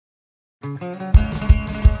Hello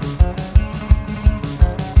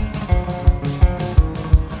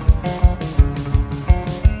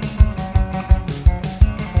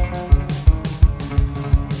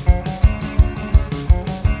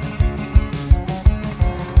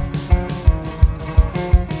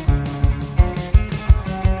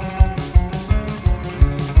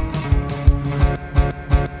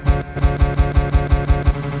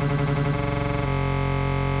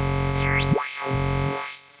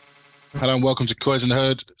and welcome to Coys and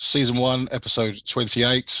Herd, Season 1, Episode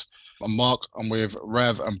 28. I'm Mark, I'm with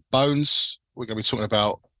Rav and Bones. We're going to be talking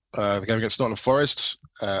about the game against Nottingham Forest,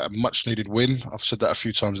 a much-needed win. I've said that a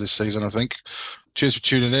few times this season, I think. Cheers for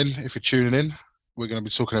tuning in. If you're tuning in, we're going to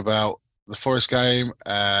be talking about the Forest game,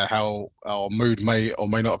 how our mood may or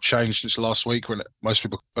may not have changed since last week when most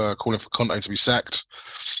people are calling for Conte to be sacked.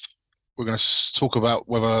 We're going to talk about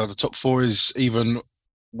whether the top four is even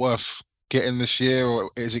worth getting this year, or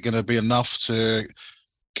is it going to be enough to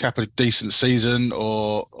cap a decent season,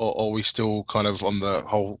 or are we still kind of on the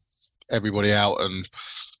whole everybody out and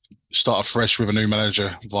start afresh with a new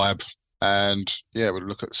manager vibe? And yeah, we'll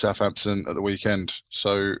look at Southampton at the weekend.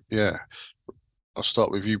 So yeah, I'll start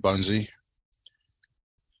with you, Bonesy.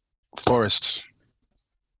 Forest.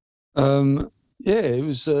 Yeah, it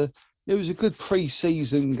was a good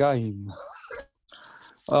pre-season game.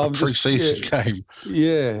 Pre-season game.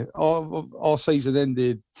 Yeah, our season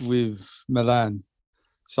ended with Milan,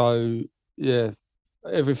 so yeah,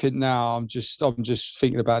 everything now. I'm just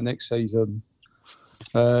thinking about next season.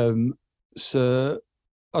 So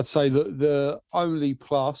I'd say that the only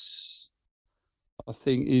plus I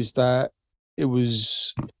think is that it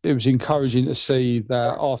was encouraging to see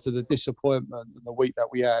that after the disappointment and the week that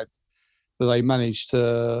we had, that they managed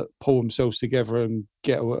to pull themselves together and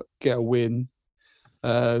get a win.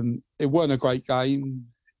 It wasn't a great game.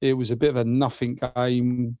 It was a bit of a nothing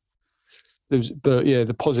game. But yeah,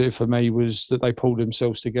 the positive for me was that they pulled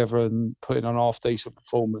themselves together and put in an half-decent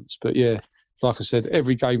performance. But yeah, like I said,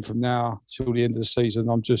 every game from now till the end of the season,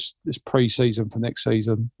 it's pre-season for next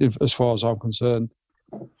season, as far as I'm concerned.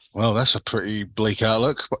 Well, that's a pretty bleak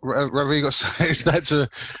outlook. Whatever you got to say that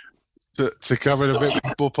to cover it a bit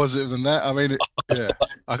more positive than that. I mean, yeah,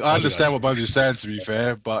 I understand what Bones is saying, to be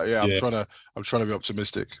fair, but yeah, I'm trying to be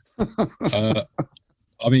optimistic.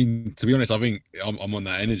 I mean, to be honest, I think I'm on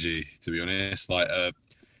that energy. To be honest, like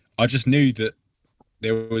I just knew that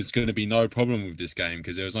there was going to be no problem with this game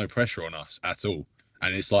because there was no pressure on us at all,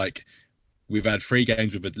 and it's like we've had 3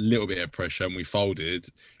 games with a little bit of pressure and we folded,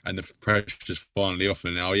 and the pressure's finally off,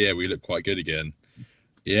 and now we look quite good again.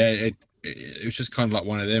 Yeah, it was just kind of like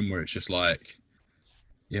one of them where it's just like,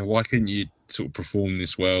 yeah, why couldn't you sort of perform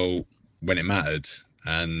this well when it mattered?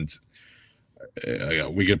 And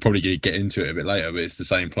we could probably get into it a bit later, but it's the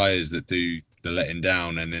same players that do the letting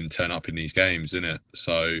down and then turn up in these games, isn't it?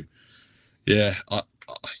 So, yeah,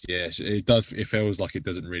 it does. It feels like it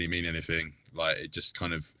doesn't really mean anything. Like it just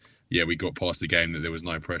kind of, yeah, we got past the game that there was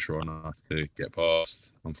no pressure on us to get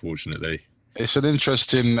past, unfortunately. It's an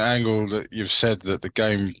interesting angle that you've said that the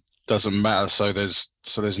game doesn't matter, so there's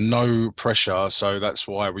no pressure, so that's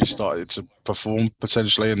why we started to perform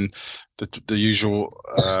potentially, and the usual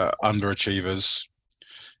underachievers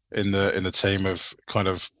in the team have kind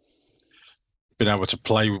of been able to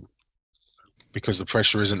play because the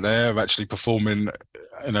pressure isn't there, of actually performing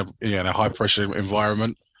in a high pressure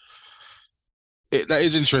environment. That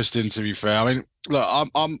is interesting, to be fair. I mean, look,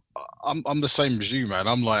 I'm the same as you, man.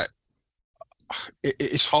 I'm like,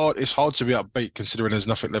 it's hard to be upbeat considering there's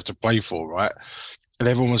nothing left to play for, right? And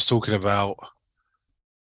everyone was talking about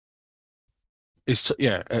it's on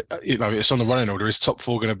the running order. Is top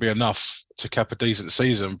 4 going to be enough to cap a decent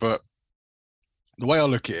season? But the way I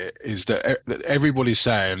look at it is that everybody's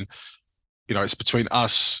saying, it's between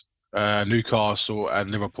us, Newcastle,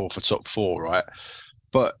 and Liverpool for top 4, right?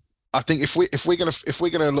 But I think if we're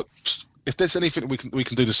gonna look, if there's anything we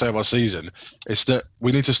can do to save our season, it's that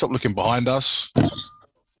we need to stop looking behind us,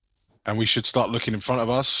 and we should start looking in front of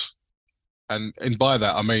us. And by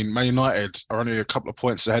that, I mean Man United are only a couple of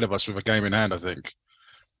points ahead of us with a game in hand. I think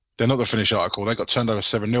they're not the finished article. They got turned over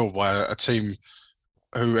 7-0 by a team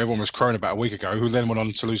who everyone was crowing about a week ago, who then went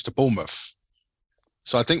on to lose to Bournemouth.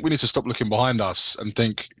 So I think we need to stop looking behind us and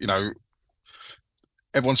think,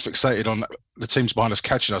 everyone's fixated on the teams behind us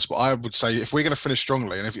catching us. But I would say if we're going to finish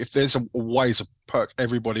strongly, and if there's a way to perk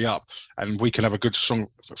everybody up and we can have a good, strong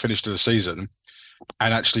finish to the season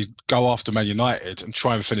and actually go after Man United and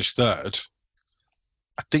try and finish third,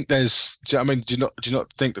 I think do you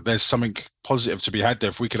not think that there's something positive to be had there?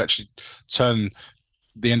 If we could actually turn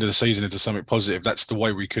the end of the season into something positive, that's the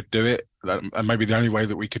way we could do it, and maybe the only way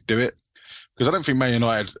that we could do it. Because I don't think Man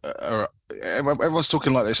United everyone's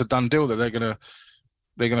talking like it's a done deal that they're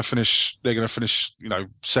gonna finish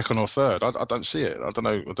second or third. I don't see it. I don't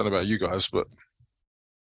know about you guys, but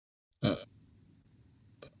well,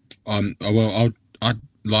 I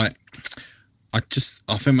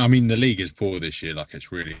mean the league is poor this year. Like it's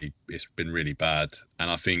been really bad,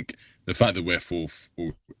 and I think the fact that we're fourth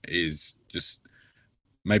is just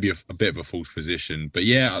maybe a bit of a false position. But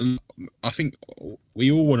yeah, I think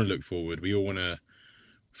we all want to look forward. We all want to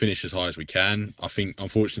finish as high as we can. I think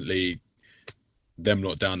unfortunately, them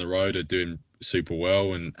lot down the road are doing super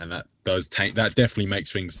well, and that definitely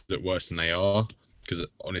makes things look worse than they are. Because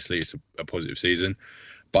honestly, it's a positive season.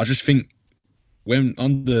 But I just think when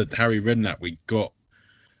under Harry Redknapp we got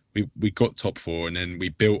top four, and then we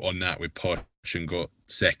built on that with Poch and got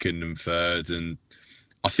second and third. And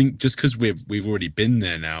I think just because we've already been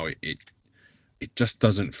there now, it just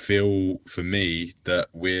doesn't feel for me that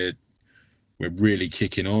we're really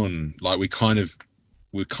kicking on. Like we're kind of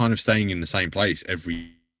staying in the same place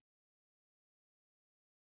every.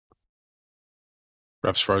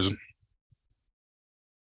 Perhaps frozen.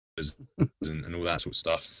 And all that sort of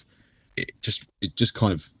stuff. It just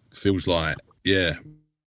kind of feels like, yeah.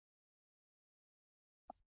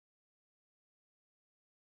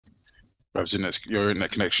 Perhaps your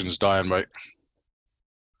internet connection's dying, mate.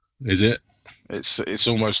 Is it? It's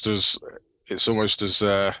almost as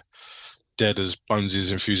dead as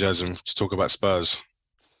Bones' enthusiasm to talk about Spurs.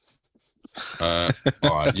 All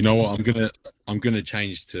right. You know what? I'm gonna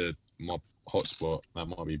change to my hotspot. That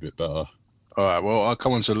might be a bit better. All right. Well, I'll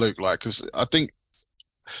come on to Luke, because I think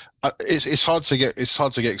it's hard to get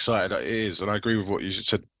excited. It is, and I agree with what you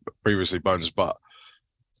said previously, Bones. But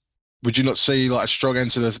would you not see like a strong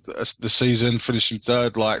end to the season, finishing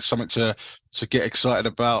third, like something to get excited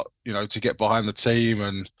about? To get behind the team,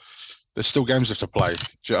 and there's still games left to play.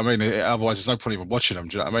 Do you know what I mean? Otherwise, there's no point even watching them.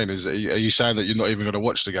 Do you know what I mean? Are you saying that you're not even going to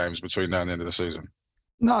watch the games between now and the end of the season?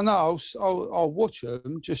 No, I'll watch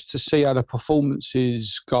them just to see how the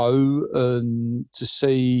performances go and to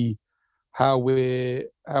see how we're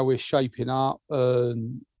shaping up.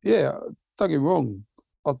 And yeah, don't get me wrong,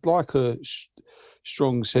 I'd like a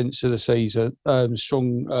strong sense of the season,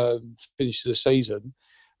 strong finish to the season.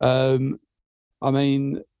 I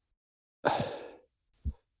mean,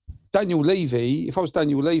 Daniel Levy. If I was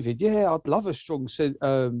Daniel Levy, yeah, I'd love a strong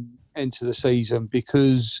end to the season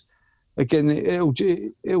because. Again, it'll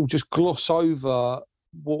just gloss over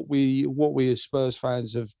what we as Spurs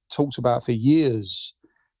fans have talked about for years.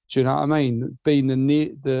 Do you know what I mean? Being the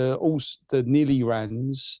nearly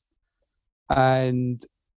rans, and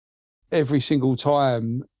every single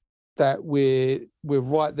time that we're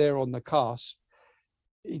right there on the cusp,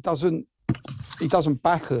 he doesn't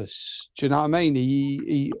back us. Do you know what I mean?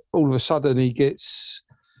 He all of a sudden he gets,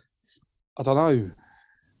 I don't know.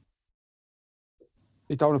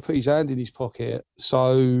 He don't want to put his hand in his pocket.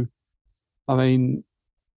 So, I mean,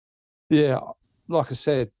 yeah, like I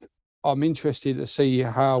said, I'm interested to see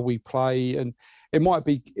how we play, and it'll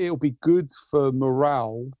be good for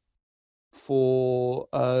morale for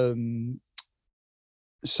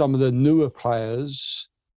some of the newer players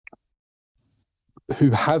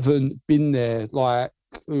who haven't been there, like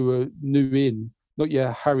who are new in, not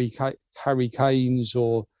yet Harry Kane's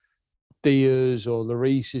or Diaz or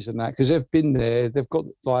Lloris's and that, because they've been there, they've got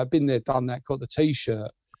been there, done that, got the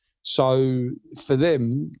T-shirt. So for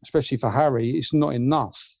them, especially for Harry, it's not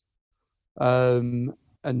enough. And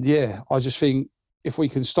yeah, I just think if we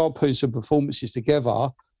can start putting some performances together,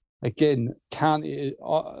 again, I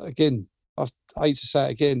hate to say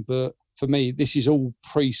it again, but for me, this is all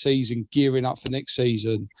pre-season, gearing up for next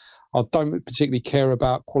season. I don't particularly care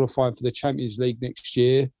about qualifying for the Champions League next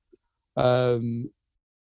year.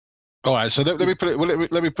 All right, so let me put it. Well,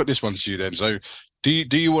 let me put this one to you then. So, do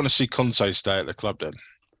you want to see Conte stay at the club then?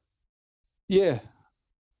 Yeah,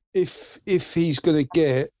 if he's going to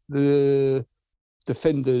get the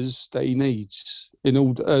defenders that he needs and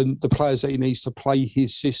the players that he needs to play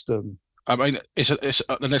his system. I mean, it's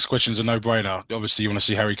the next question is a no-brainer. Obviously, you want to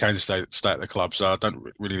see Harry Kane stay at the club, so I don't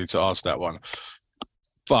really need to ask that one.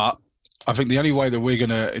 But I think the only way that we're going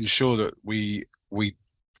to ensure that we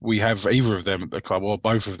have either of them at the club or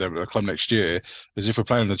both of them at the club next year is if we're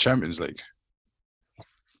playing in the Champions League.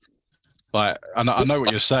 Like, I know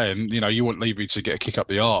what you're saying. You want Levy to get a kick up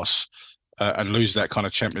the arse and lose that kind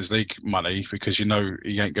of Champions League money because he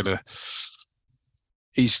ain't gonna.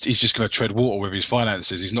 He's just going to tread water with his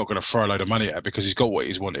finances. He's not going to throw a load of money at it because he's got what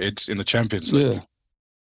he's wanted in the Champions League. Yeah.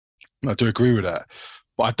 And I do agree with that,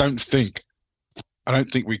 but I don't think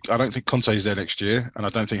Conte's there next year, and I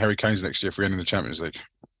don't think Harry Kane's next year for getting in the Champions League.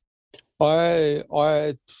 I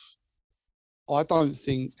I don't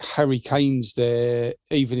think Harry Kane's there,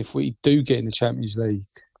 even if we do get in the Champions League.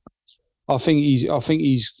 I think he's going to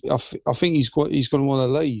want to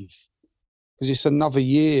leave because it's another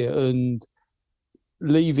year, and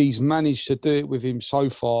Levy's managed to do it with him so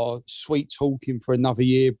far. Sweet talking for another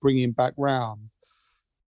year, bring him back round.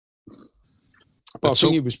 But I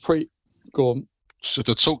think it was pretty. Go on. So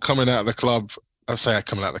the talk coming out of the club,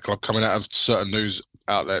 coming out of certain news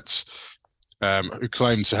outlets who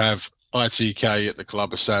claim to have ITK at the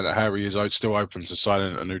club are saying that Harry is still open to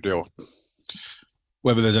signing a new deal.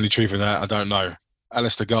 Whether there's any truth in that, I don't know.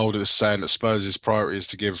 Alistair Gold is saying that Spurs' priority is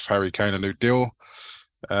to give Harry Kane a new deal,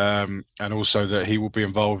 and also that he will be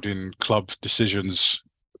involved in club decisions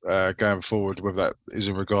going forward, whether that is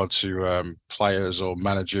in regard to players or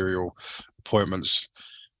managerial appointments.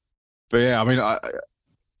 But yeah, I mean, I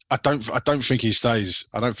don't think he stays.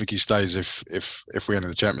 I don't think he stays if we enter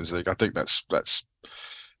the Champions League. I think that's.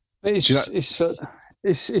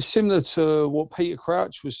 It's similar to what Peter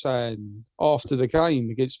Crouch was saying after the game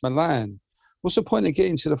against Milan. What's the point of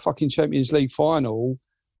getting to the fucking Champions League final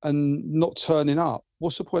and not turning up?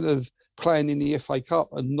 What's the point of playing in the FA Cup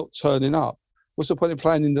and not turning up? What's the point of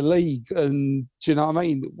playing in the league? And do you know what I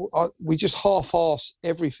mean? We just half-arse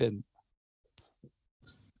everything.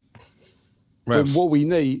 And what we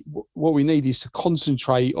need is to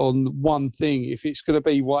concentrate on one thing. If it's going to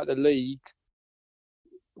be the league,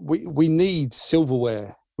 we need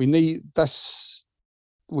silverware. We need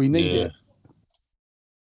it.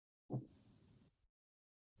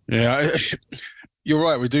 Yeah, you're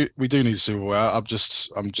right. We do need silverware.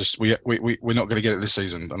 We're not going to get it this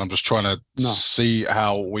season, and I'm just trying to see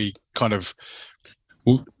how we kind of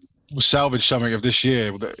salvage something of this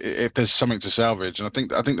year, if there's something to salvage. And I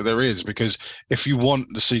think that there is, because if you want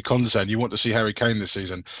to see Conte and you want to see Harry Kane this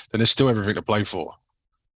season, then there's still everything to play for,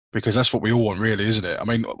 because that's what we all want, really, isn't it? I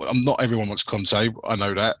mean, not everyone wants Conte, I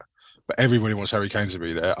know that, but everybody wants Harry Kane to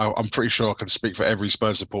be there. I'm pretty sure I can speak for every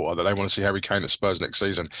Spurs supporter that they want to see Harry Kane at Spurs next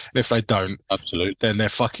season. And if they don't, absolutely, then they're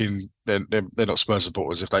not Spurs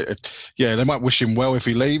supporters. They might wish him well if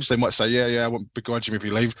he leaves. They might say, yeah, I won't begrudge him if he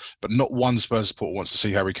leaves. But not one Spurs supporter wants to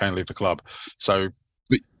see Harry Kane leave the club. So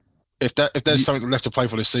if there's something left to play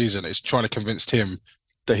for this season, it's trying to convince him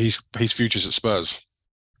that his future's at Spurs.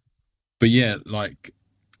 But yeah, like,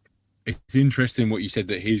 it's interesting what you said,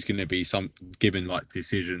 that he's going to be given like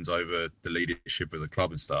decisions over the leadership of the club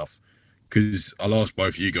and stuff. Because I'll ask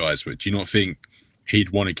both of you guys, but do you not think he'd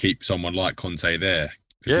want to keep someone like Conte there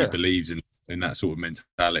because he believes in that sort of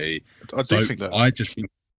mentality? I do think that.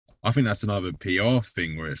 I think that's another PR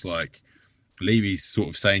thing where it's like Levy's sort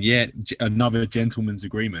of saying, another gentleman's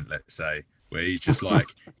agreement, let's say, where he's just like,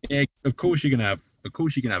 of course you can have a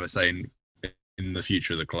say in the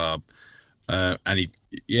future of the club.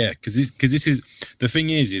 Because this is the thing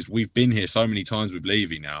is we've been here so many times with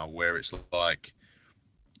Levy now, where it's like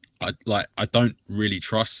I don't really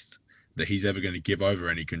trust that he's ever going to give over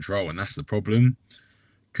any control, and that's the problem.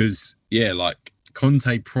 Because like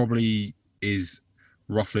Conte probably is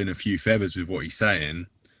ruffling a few feathers with what he's saying,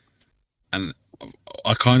 and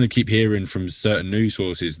I kind of keep hearing from certain news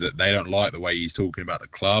sources that they don't like the way he's talking about the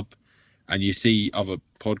club, and you see other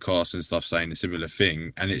podcasts and stuff saying a similar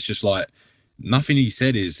thing, and it's just like, nothing he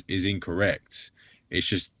said is incorrect. It's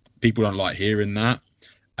just people don't like hearing that.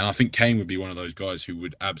 And I think Kane would be one of those guys who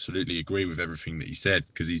would absolutely agree with everything that he said,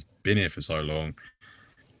 because he's been here for so long.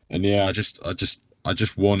 And I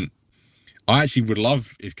actually would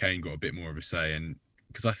love if Kane got a bit more of a say, and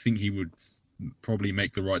because I think he would probably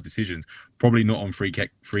make the right decisions. Probably not on free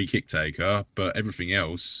kick taker, but everything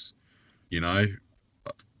else, we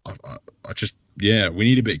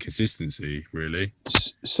need a bit of consistency, really.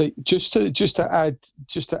 So just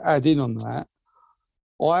to add in on that,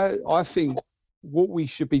 I think what we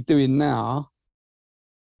should be doing now,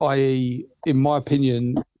 in my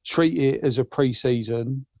opinion, treat it as a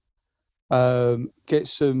pre-season, get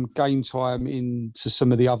some game time into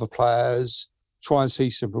some of the other players, try and see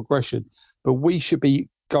some progression. But we should be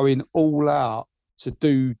going all out to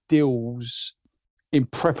do deals in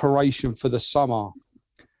preparation for the summer.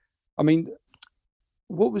 I mean,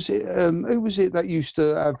 what was it? Who was it that used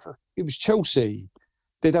to have? It was Chelsea.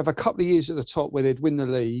 They'd have a couple of years at the top where they'd win the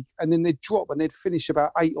league, and then they'd drop and they'd finish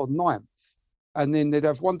about 8th or 9th. And then they'd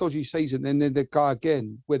have one dodgy season, and then they'd go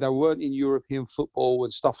again where they weren't in European football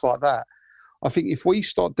and stuff like that. I think if we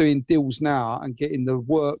start doing deals now and getting the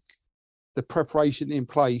work, the preparation in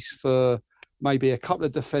place for maybe a couple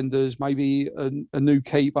of defenders, maybe a new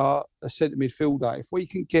keeper, a centre midfielder, if we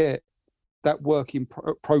can get that work in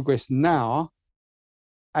progress now,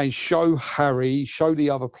 and show the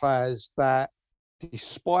other players that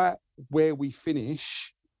despite where we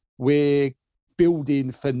finish, we're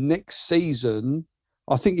building for next season,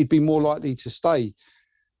 I think he'd be more likely to stay.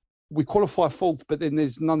 We qualify fourth, but then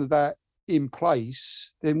there's none of that in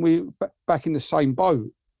place. Then we're back in the same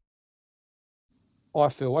boat, I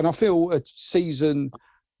feel. And I feel a season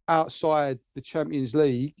outside the Champions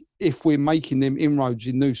League, if we're making them inroads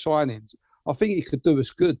in new signings, I think it could do us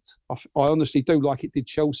good. I honestly do, like it did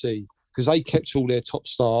Chelsea, because they kept all their top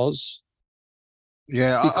stars.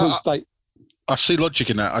 Yeah, because I see logic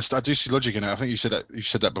in that. I do see logic in that. I think you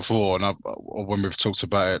said that before, and or when we've talked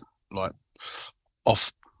about it, like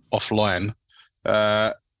offline.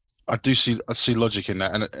 I see logic in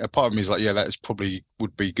that, and a part of me is like, yeah, that is probably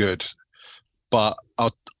would be good, but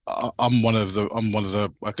I'm one of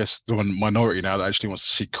the I guess the minority now that actually wants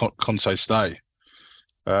to see Conte stay,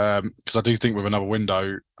 because I do think with another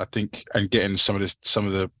window, I think, and getting some of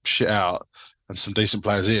the shit out and some decent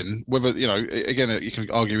players in, whether, again, you can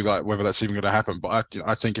argue like whether that's even going to happen, but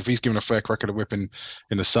I think if he's given a fair crack at a whip in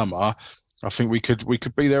the summer, I think we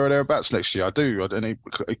could be there or thereabouts next year. I do. I don't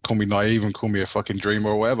call me naive and call me a fucking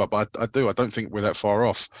dreamer or whatever, but I do. I don't think we're that far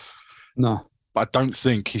off. No, but I don't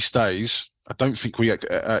think he stays. I don't think we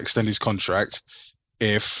extend his contract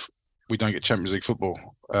if we don't get Champions League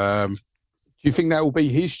football. Do you think that will be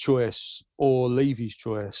his choice or Levy's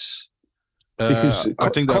choice? Because I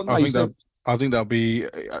think that'll be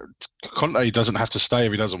Conte doesn't have to stay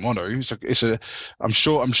if he doesn't want to. I'm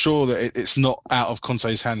sure that it's not out of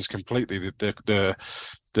Conte's hands completely. The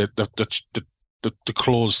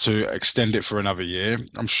clause to extend it for another year.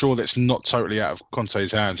 I'm sure that's not totally out of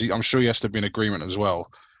Conte's hands. I'm sure he has to be in agreement as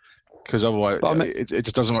well, because otherwise it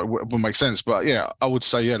just wouldn't make sense. But yeah, I would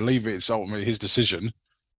say leave it. It's ultimately his decision.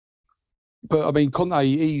 But I mean, Conte,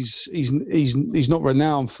 he's not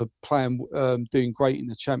renowned for playing, doing great in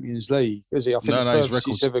the Champions League, is he? I think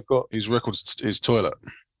he's ever got. His record's his toilet.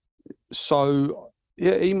 So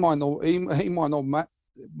yeah, he might not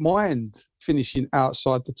mind finishing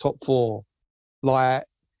outside the top four, like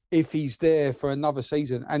if he's there for another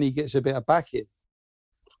season and he gets a bit of backing,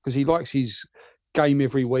 because he likes his game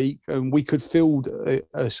every week, and we could field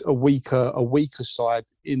a weaker side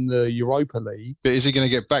in the Europa League. But is he going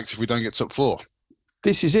to get backed if we don't get top four?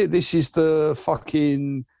 This is it. This is the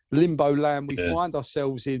fucking limbo land we find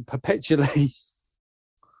ourselves in perpetually.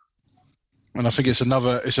 And I think it's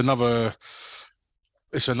another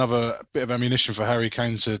bit of ammunition for Harry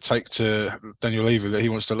Kane to take to Daniel Levy that he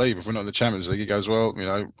wants to leave. If we're not in the Champions League, he goes, well,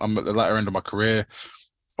 I'm at the latter end of my career.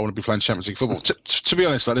 I want to be playing Champions League football. To be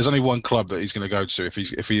honest, there's only one club that he's going to go to if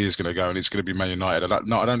he is going to go, and it's going to be Man United. I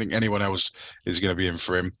don't think anyone else is going to be in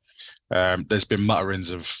for him. There's been mutterings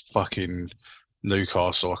of fucking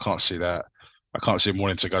Newcastle. I can't see that. I can't see him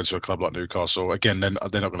wanting to go to a club like Newcastle. Again, they're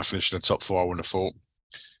not going to finish in the top four, I wouldn't have thought.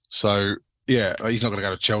 So yeah, he's not going to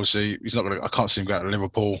go to Chelsea. I can't see him going to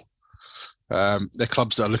Liverpool. They're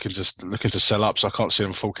clubs that are looking to sell up, so I can't see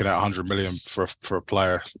them forking out 100 million for a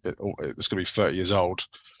player that's going to be 30 years old.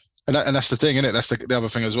 And that's the thing, isn't it? That's the other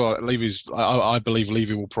thing as well. Levy's, I believe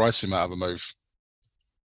Levy will price him out of a move.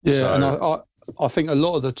 Yeah, so, and I think a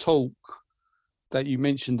lot of the talk that you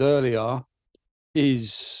mentioned earlier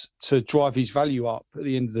is to drive his value up at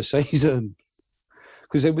the end of the season.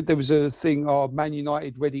 Because there was a thing, Man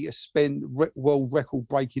United ready to spend world record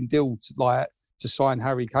breaking deals to sign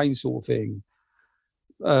Harry Kane sort of thing.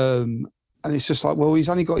 And it's just like, well, he's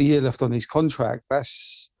only got a year left on his contract.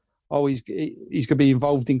 He's going to be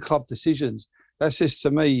involved in club decisions. That's just,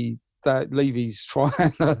 to me, that Levy's trying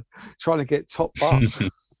to get topped up.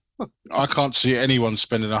 I can't see anyone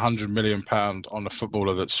spending £100 million on a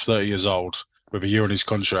footballer that's 30 years old with a year on his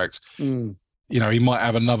contract. Mm. He might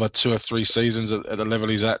have another 2 or 3 seasons at the level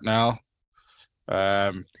he's at now.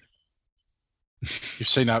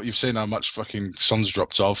 You've seen how much fucking Son's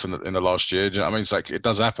dropped off in the last year. Do you know what I mean? It's like, it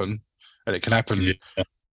does happen, and it can happen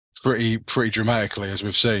pretty dramatically, as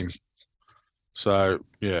we've seen. So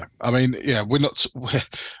yeah, I mean, yeah,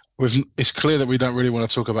 it's clear that we don't really want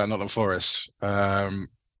to talk about Nottingham Forest. I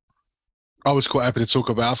was quite happy to talk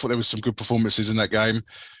about. I thought there was some good performances in that game.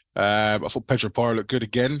 I thought Pedro Porro looked good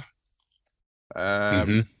again.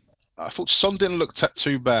 I thought Son didn't look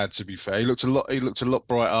too bad, to be fair. He looked a lot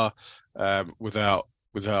brighter without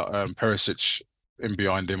Perisic in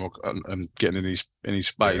behind him and getting in his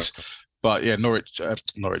space. Yeah. But yeah,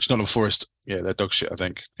 Nottingham Forest, yeah, they're dog shit. I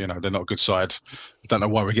think they're not a good side. I don't know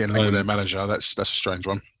why we're getting linked with their manager. That's a strange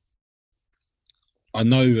one. I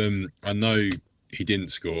know he didn't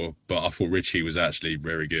score, but I thought Richie was actually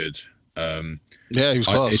very good. Yeah, he was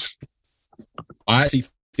class. I actually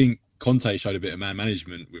think Conte showed a bit of man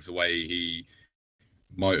management with the way he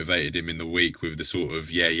motivated him in the week with the sort of,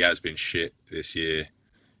 he has been shit this year.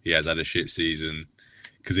 He has had a shit season.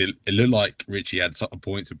 because it looked like Richie had a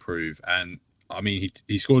point to prove. And I mean,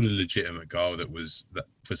 he scored a legitimate goal that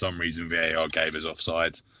for some reason VAR gave us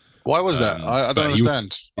offside. Why was that? I don't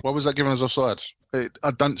understand. Why was that given us offside?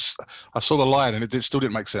 I saw the line and it still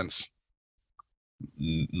didn't make sense.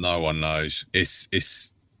 No one knows.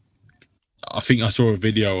 It's. I think I saw a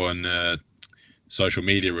video on social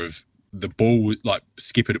media of the ball, like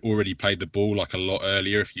Skip had already played the ball like a lot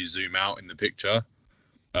earlier if you zoom out in the picture.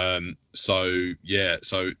 So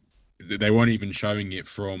they weren't even showing it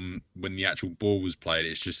from when the actual ball was played.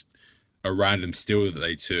 It's just a random steal that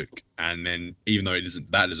they took, and then even though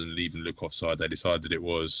that doesn't even look offside, they decided it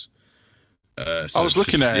was. So I was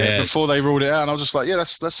looking at it before they ruled it out, and I was just like, "Yeah,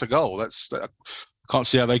 that's a goal. I can't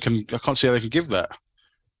see how they can give that."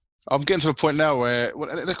 I'm getting to the point now where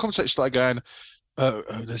the commentators started going,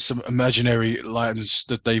 "There's some imaginary lines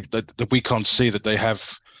that we can't see that they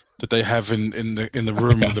have in the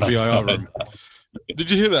room of the VAR room."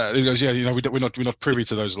 Did you hear that? He goes, "Yeah, we're not privy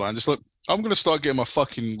to those lines." It's like, I'm going to start getting my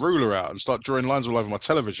fucking ruler out and start drawing lines all over my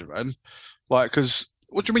television, man. Like, because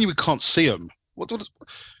what do you mean we can't see them?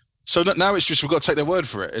 So now it's just we've got to take their word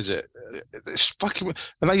for it, is it? It's fucking,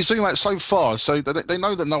 and they're doing like so far, so they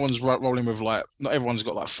know that no one's rolling with like, not everyone's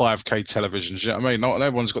got like 5K televisions. You know what I mean? Not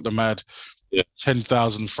everyone's got the mad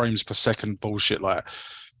 10,000 frames per second bullshit like.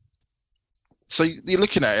 So you're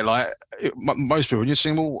looking at it like most people, and you're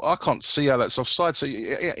saying, "Well, I can't see how that's offside." So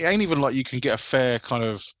it ain't even like you can get a fair kind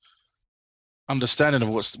of understanding of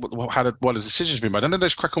what the decision's been made, and then they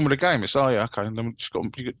just crack on with the game. It's okay, and then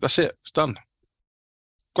that's it. It's done.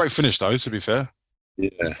 Great finish though, to be fair.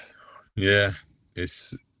 Yeah.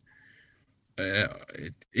 It's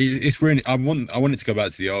really. I want it to go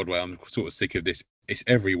back to the old way. I'm sort of sick of this. It's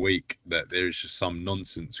every week that there's just some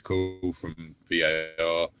nonsense call from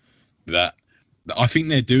VAR that. I think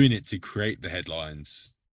they're doing it to create the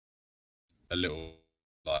headlines a little,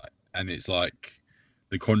 like, and it's like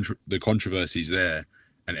the controversy's there,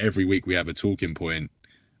 and every week we have a talking point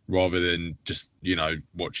rather than just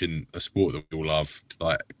watching a sport that we all love.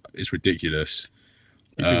 Like, it's ridiculous.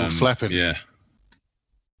 People flapping. Yeah,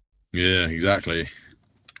 exactly.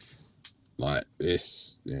 Like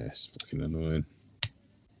it's fucking annoying.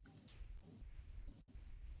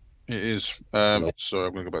 It is. Sorry,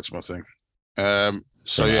 I'm gonna go back to my thing.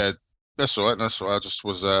 So yeah, that's all right. I just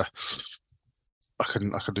was I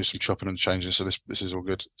can do some chopping and changing, so this is all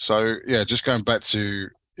good. So yeah, just going back to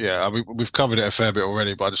I mean, we've covered it a fair bit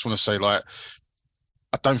already, but I just want to say, like,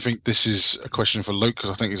 I don't think this is a question for Luke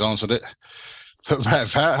because I think he's answered it. But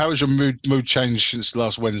Rav, how has your mood changed since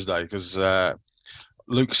last Wednesday? Because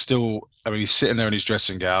Luke's still, I mean, he's sitting there in his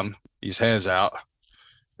dressing gown, his hair's out.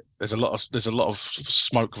 There's a lot of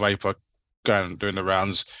smoke vapor doing the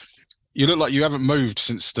rounds. You look like you haven't moved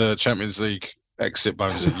since the Champions League exit,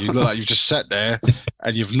 Bonesy. You look like you've just sat there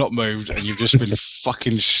and you've not moved and you've just been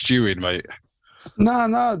fucking stewing, mate. No,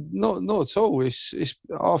 not at all. It's.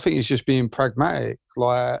 I think it's just being pragmatic.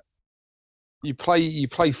 Like, you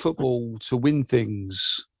play football to win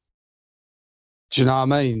things. Do you know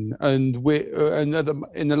what I mean? And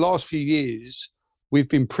in the last few years, we've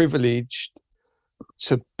been privileged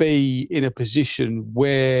to be in a position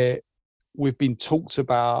where we've been talked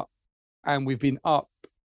about. And we've been up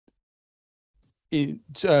and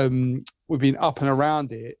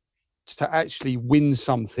around it to actually win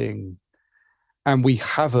something, and we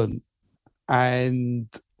haven't. And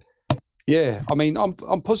yeah, I mean,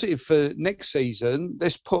 I'm positive for next season.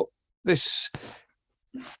 Let's put this.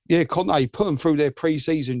 Yeah, Conte, put them through their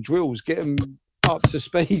pre-season drills, get them up to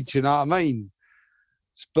speed. You know what I mean?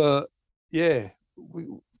 But yeah,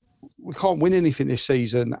 we can't win anything this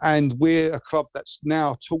season, and we're a club that's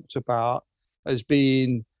now talked about as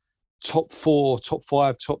being top 4, top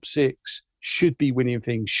 5, top 6, should be winning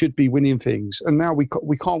things, and now we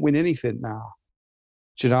can't win anything now.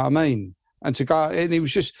 Do you know what I mean? And to go, and it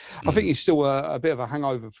was just, I think it's still a bit of a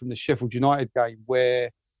hangover from the Sheffield United game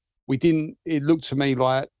where it looked to me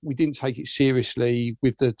like we didn't take it seriously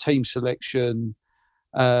with the team selection,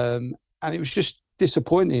 and it was just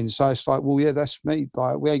disappointing. So it's like, well, yeah, that's me.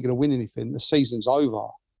 Like, we ain't going to win anything. The season's over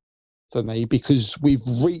for me because we've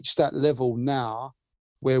reached that level now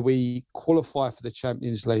where we qualify for the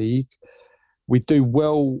Champions League. We do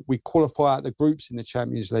well. We qualify out the groups in the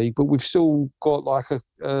Champions League, but we've still got like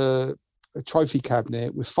a trophy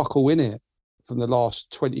cabinet with fuck all in it from the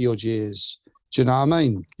last 20 odd years. Do you know what I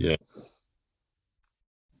mean? Yeah.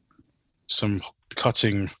 Some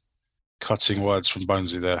cutting words from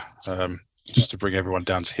Bonesy there. Just to bring everyone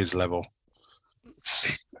down to his level.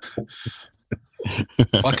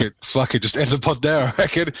 Fuck it. Just end the pod there, I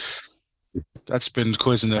reckon. That's been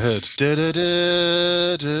Quiz in the Hood.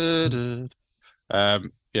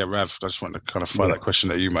 Yeah, Rav, I just wanted to kind of fire that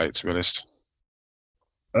question at you, mate. To be honest.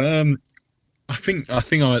 I think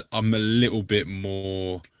I'm a little bit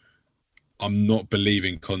more. I'm not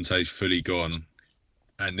believing Conte's fully gone,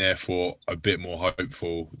 and therefore a bit more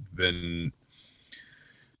hopeful than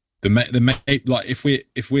like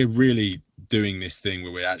if we're really doing this thing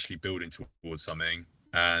where we're actually building towards something,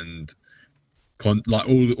 and like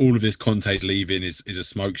all of this Conte's leaving is a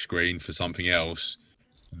smokescreen for something else,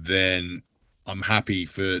 then I'm happy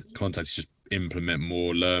for Conte to just implement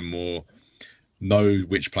more, learn more, know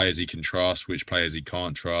which players he can trust, which players he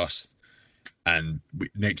can't trust, and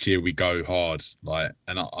next year we go hard. Like,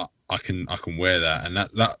 and I can wear that, and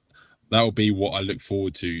that will be what I look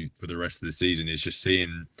forward to for the rest of the season. Is just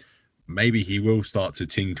seeing maybe he will start to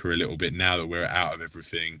tinker a little bit now that we're out of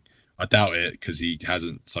everything. I doubt it because he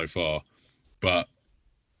hasn't so far, but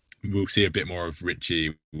we'll see a bit more of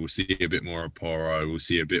Richie. We'll see a bit more of Porro. We'll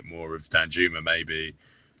see a bit more of Danjuma, maybe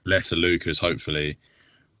less of Lucas, hopefully.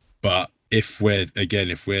 But the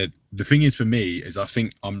thing is for me is I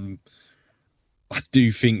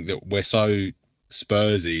do think that we're so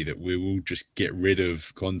Spursy that we will just get rid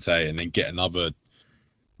of Conte and then get another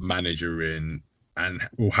manager in, and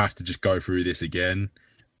we'll have to just go through this again.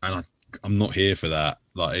 And I'm not here for that.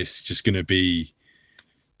 Like, it's just going to be.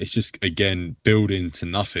 It's just, again, building to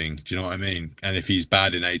nothing. Do you know what I mean? And if he's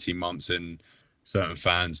bad in 18 months and certain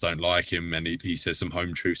fans don't like him and he says some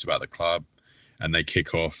home truths about the club and they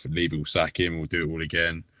kick off, Levy will sack him, we'll do it all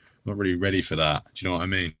again. I'm not really ready for that. Do you know what I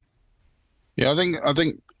mean? Yeah, I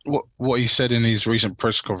think what he said in his recent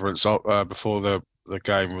press conference before the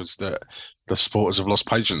game was that the supporters have lost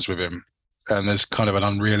patience with him. And there's kind of an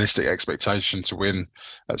unrealistic expectation to win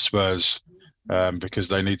at Spurs. Because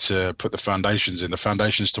they need to put the foundations in. The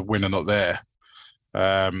foundations to win are not there.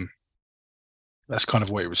 That's kind of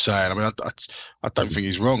what he was saying. I mean, I don't think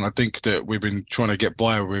he's wrong. I think that we've been trying to get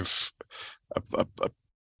by with a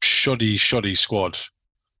shoddy squad,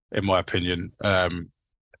 in my opinion,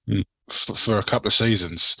 for a couple of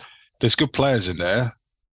seasons. There's good players in there.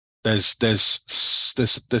 There's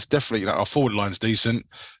definitely, our forward line's decent.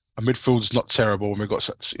 Our midfield's not terrible, and we've got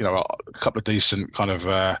a couple of decent kind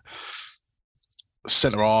of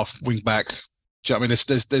centre half, wing back. Do you know what I mean?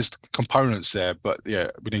 There's components there, but yeah,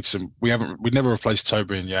 we need some. We never replaced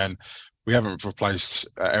Toby and Jan. We haven't replaced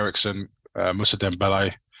Ericsson, Moussa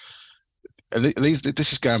Dembele. And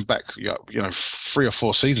this is going back, 3 or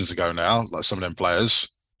 4 seasons ago now. Like some of them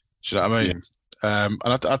players. Do you know what I mean? Yeah.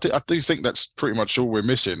 And I do think that's pretty much all we're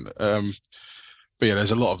missing. But yeah,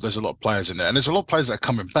 there's a lot of players in there, and there's a lot of players that are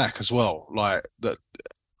coming back as well, like that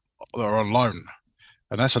are on loan.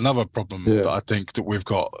 And that's another problem that I think that we've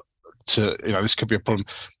got to, this could be a problem.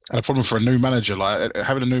 And a problem for a new manager, like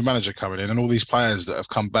having a new manager coming in and all these players that have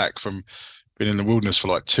come back from being in the wilderness for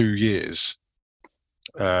like 2 years.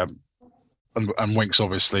 And Winks,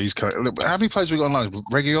 obviously. He's how many players have we got on loan?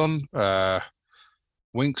 Reguilon,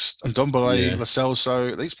 Winks, and Ndombele, Lo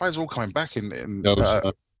Celso. These players are all coming back in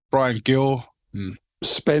Brian Gill.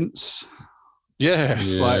 Spence. Yeah,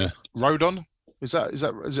 like Rodon. Is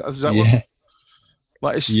that one?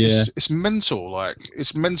 Like it's mental. Like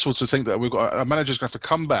it's mental to think that we've got a manager's going to have to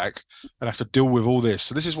come back and have to deal with all this.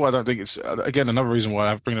 So this is why I don't think it's again another reason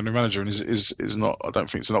why I bring a new manager in is not. I don't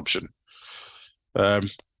think it's an option. Because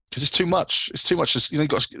it's too much. It's too much. He's going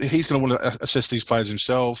to want to assess these players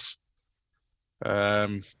himself. I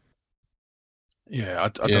don't know. I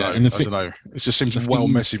don't know. It just seems well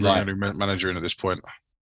messy bringing a new manager in at this point.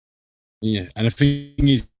 Yeah, and the thing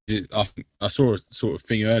is, I saw a sort of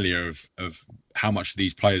thing earlier of how much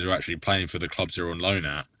these players are actually playing for the clubs they're on loan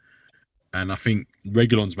at, and I think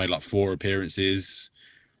Reguilon's made like 4 appearances,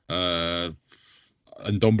 and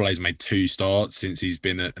Ndombele's made 2 starts since he's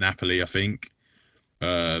been at Napoli, I think.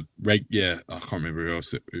 I can't remember who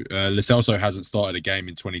else. Lo Celso hasn't started a game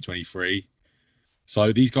in 2023,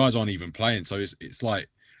 so these guys aren't even playing. So it's like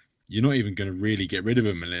you're not even going to really get rid of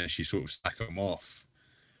them unless you sort of stack them off.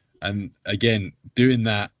 And again, doing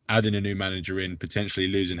that, adding a new manager in, potentially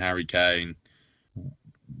losing Harry Kane,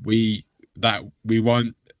 next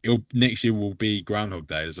year will be Groundhog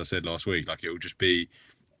Day, as I said last week. Like, it will just be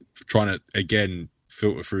trying to again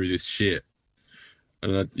filter through this shit.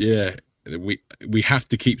 And we have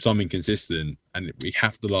to keep something consistent, and we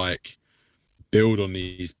have to like build on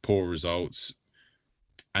these poor results,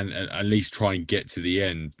 and at least try and get to the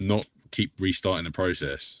end, not keep restarting the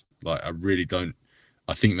process. Like, I really don't.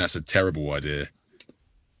 I think that's a terrible idea.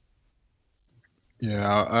 Yeah,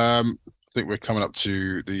 I think we're coming up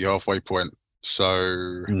to the halfway point.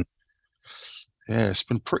 So, it's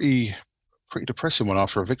been pretty depressing one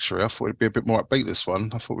after a victory. I thought it'd be a bit more upbeat this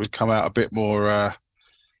one. I thought we'd come out a bit more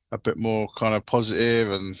a bit more kind of positive,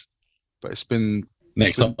 but it's been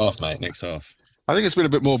next half, mate. Next half. I think it's been a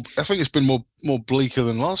bit more. I think it's been more bleaker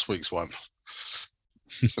than last week's one.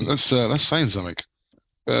 That's saying something.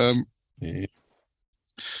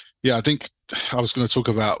 Yeah, I think I was going to talk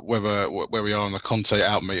about where we are on the Conte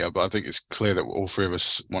out meter, but I think it's clear that all three of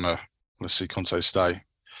us want to see Conte stay.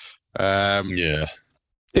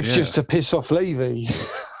 If just to piss off Levy.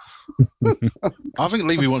 I think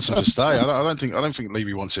Levy wants him to stay. I don't think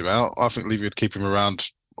Levy wants him out. I think Levy would keep him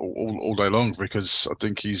around all day long because I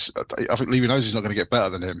think Levy knows he's not going to get better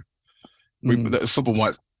than him. The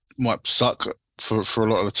football might suck for a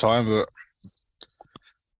lot of the time, but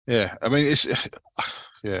yeah, I mean it's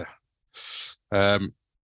yeah. But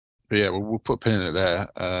yeah, we'll put a pin in it there,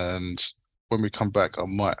 and when we come back, I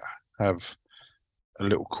might have a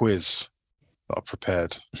little quiz that I've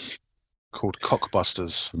prepared called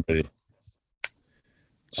Cockbusters. I'm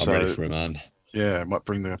ready for it, man. Yeah, it might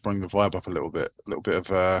bring the vibe up a little bit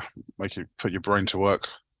of make you put your brain to work.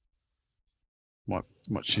 Might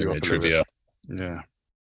cheer you up a trivia. Yeah.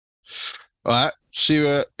 All right. See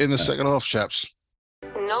you in the second half, chaps.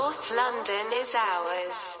 North London is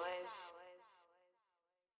ours.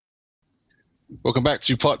 Welcome back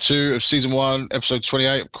to part 2 of season 1, episode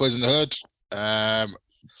 28 of Quiz in the Hood.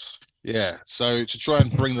 Yeah, so to try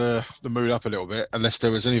and bring the mood up a little bit, unless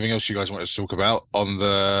there was anything else you guys wanted to talk about on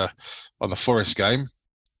the Forest game,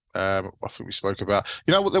 I think we spoke about.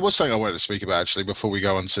 You know what? There was something I wanted to speak about actually before we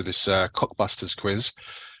go on to this Cockbusters quiz.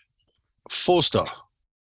 Forster,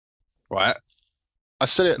 right? I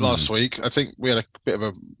said it last week. I think we had a bit of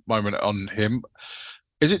a moment on him.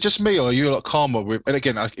 Is it just me, or are you a lot calmer with? And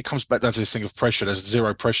again, it comes back down to this thing of pressure. There's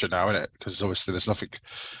zero pressure now, isn't it? Because obviously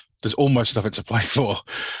there's almost nothing to play for.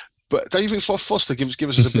 But don't you think Foster gives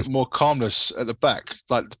us a bit more calmness at the back?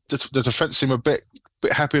 Like the defence seem a bit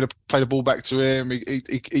happier to play the ball back to him.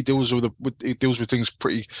 He deals with things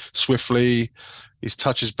pretty swiftly. His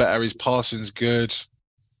touch is better. His passing's good.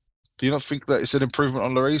 Do you not think that it's an improvement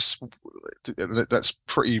on Lloris?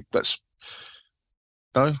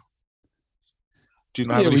 No. Do you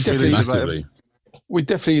not have any feelings about him? We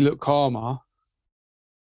definitely look calmer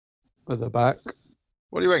at the back.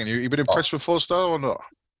 What do you reckon? You been impressed with Forster or not?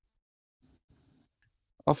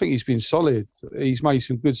 I think he's been solid. He's made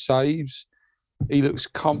some good saves. He looks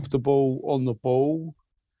comfortable on the ball.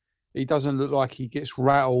 He doesn't look like he gets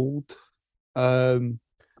rattled. But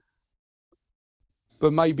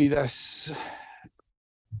maybe that's...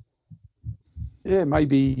 Yeah,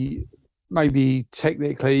 maybe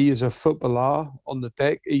technically as a footballer on the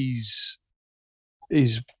deck, he's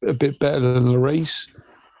a bit better than Lloris.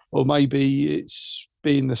 Or maybe it's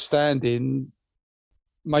being the stand-in.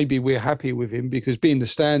 Maybe we're happy with him because being the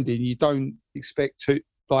stand-in, you don't expect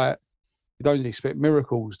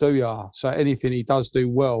miracles, do you? So anything he does do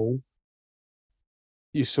well,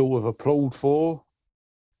 you sort of applaud for.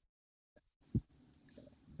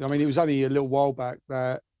 I mean, it was only a little while back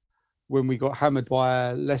that when we got hammered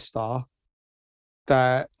by Leicester,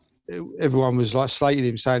 that everyone was like slating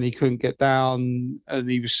him, saying he couldn't get down, and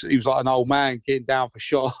he was like an old man getting down for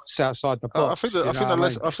shots outside the box. I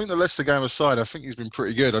think the Leicester game aside, I think he's been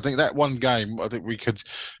pretty good. I think that one game, I think we can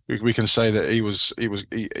say that he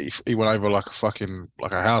went over like a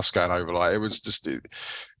house going over. Like it was just.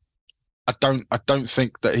 I don't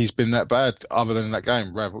think that he's been that bad other than that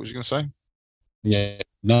game. Rav, what was you going to say? Yeah,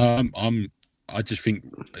 no, I just think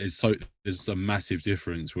there's a massive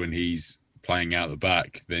difference when he's playing out the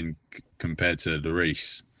back than compared to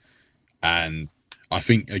Lloris. And I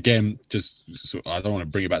think, again, I don't want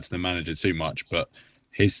to bring it back to the manager too much, but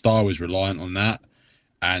his style is reliant on that.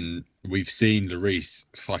 And we've seen Lloris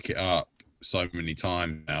fuck it up so many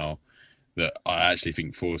times now that I actually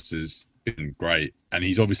think Forster's been great. And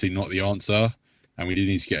he's obviously not the answer, and we do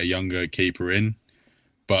need to get a younger keeper in.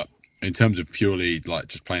 But in terms of purely like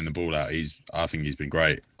just playing the ball out, I think he's been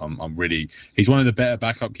great. He's one of the better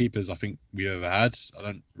backup keepers I think we've ever had. I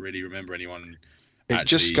don't really remember anyone. It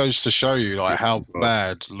just goes to show you like how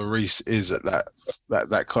bad Lloris is at that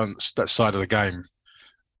side of the game,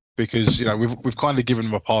 because we've kind of given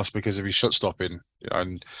him a pass because of his shot stopping,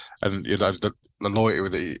 and the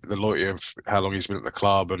loyalty of how long he's been at the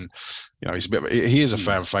club, and he is a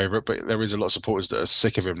fan favourite, but there is a lot of supporters that are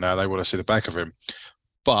sick of him now. They want to see the back of him,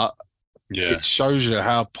 but. Yeah. It shows you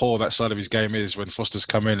how poor that side of his game is when Foster's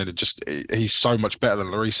come in, and he's so much better than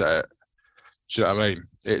Lloris at it. Do you know what I mean?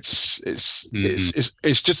 It's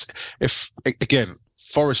just, if again,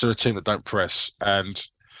 Forest are a team that don't press,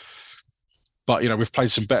 but we've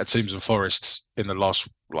played some better teams than Forest in the last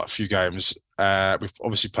few games. We've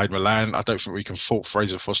obviously played Milan. I don't think we can fault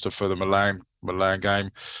Fraser Foster for the Milan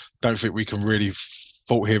game. Don't think we can really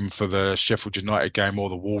fault him for the Sheffield United game or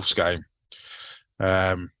the Wolves game.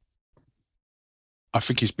 I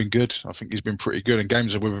think he's been good. I think he's been pretty good in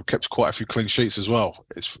games where we've kept quite a few clean sheets as well.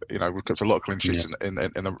 It's we've kept a lot of clean sheets in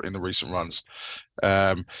the recent runs.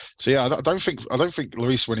 So yeah, I don't think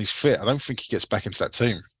Lloris, when he's fit, I don't think he gets back into that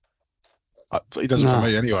team. He doesn't for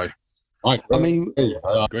me anyway. I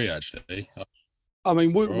agree actually. I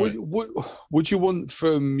mean, would you want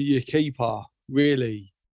from your keeper,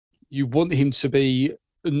 really? You want him to be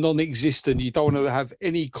non-existent. You don't want to have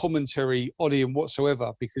any commentary on him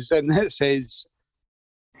whatsoever, because then that says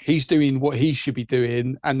he's doing what he should be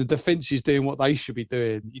doing and the defence is doing what they should be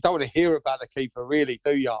doing. You don't want to hear about the keeper, really,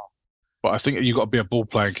 do you? But I think you've got to be a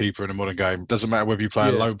ball-playing keeper in a modern game. Doesn't matter whether you play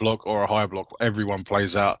a low block or a high block. Everyone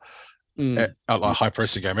plays out like a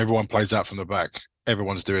high-pressing game. Everyone plays out from the back.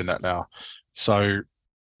 Everyone's doing that now. So,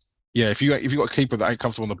 yeah, if you've got a keeper that ain't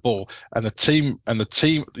comfortable on the ball, and the team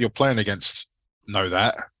you're playing against know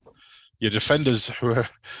that, your defenders who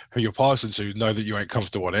you're passing to know that you ain't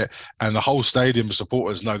comfortable on it, and the whole stadium of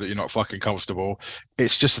supporters know that you're not fucking comfortable.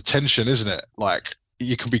 It's just a tension, isn't it? Like,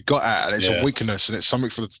 you can be got at, and it's a weakness, and it's something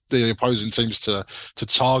for the opposing teams to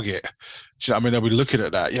target. Do you know what I mean? They'll be looking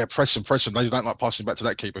at that. Yeah, press him. They don't like passing back to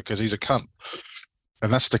that keeper because he's a cunt.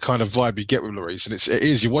 And that's the kind of vibe you get with Lloris. And it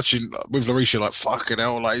is, you're watching with Lloris, you're like, fucking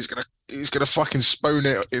hell, like he's gonna fucking spoon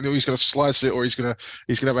it, he's gonna slice it, or he's gonna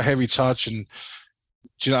have a heavy touch. And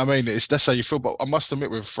do you know what I mean? That's how you feel. But I must admit,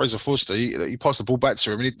 with Fraser Forster, he passed the ball back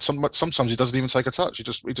to him, and sometimes he doesn't even take a touch. He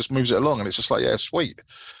just moves it along, and it's just like, yeah, sweet.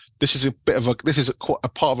 This is a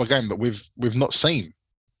part of a game that we've not seen.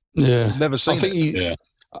 Yeah, we've never seen.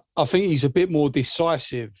 I think he's a bit more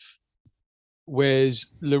decisive, whereas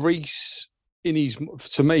Lloris in his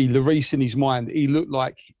mind, he looked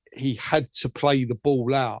like he had to play the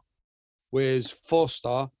ball out. Whereas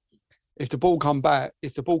Forster, if the ball comes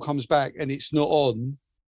back and it's not on,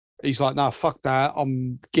 he's like, no, fuck that.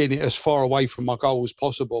 I'm getting it as far away from my goal as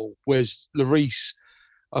possible. Whereas Lloris,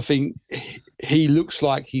 I think he looks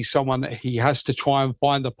like he's someone that he has to try and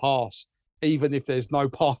find a pass, even if there's no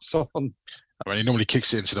pass on. I mean, he normally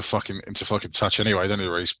kicks it into fucking touch anyway, doesn't he,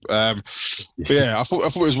 Reece? But yeah, I thought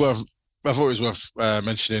it was worth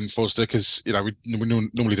mentioning Forster, because we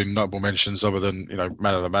normally do notable mentions other than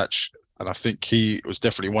man of the match, and I think he was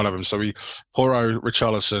definitely one of them. So Porro,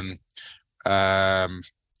 Richarlison,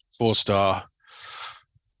 Forster.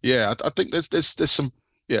 Yeah, I think there's some.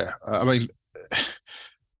 Yeah, I mean,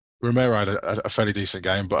 Romero had a fairly decent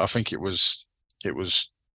game, but I think it was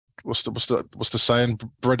what's the saying?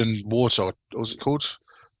 Bread and water. What was it called?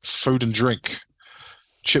 Food and drink.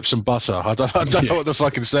 Chips and butter. I don't know what the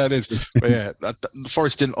fucking saying is. But yeah,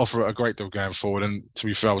 Forest didn't offer a great deal going forward. And to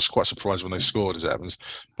be fair, I was quite surprised when they scored, as it happens.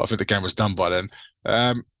 But I think the game was done by then.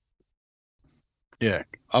 Yeah,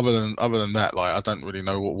 other than that, like, I don't really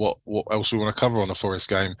know what else we want to cover on the Forest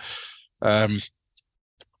game.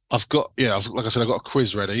 I've got a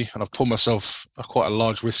quiz ready, and I've poured myself quite a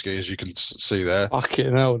large whiskey, as you can see there.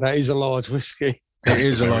 Fucking hell, that is a large whiskey. It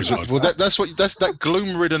is a large. Well, that's that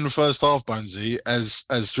gloom-ridden first half, Bonesy, has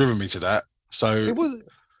driven me to that. So it was.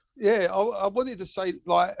 Yeah, I wanted to say,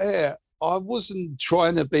 like, I wasn't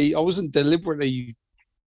trying to be. I wasn't deliberately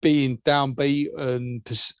being downbeat, and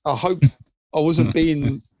I hope I wasn't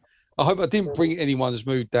being. I hope I didn't bring anyone's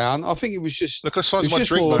mood down. I think it was just. Look at the size of my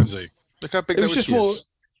drink, Bonesy. Look how big that whiskey is.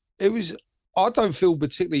 It was. I don't feel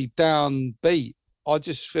particularly downbeat. I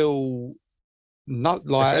just feel not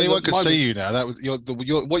like. If anyone could see you now, that was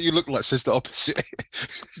what you look like says the opposite.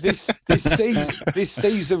 This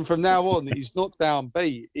season from now on is not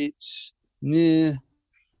downbeat. It's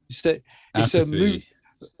it's a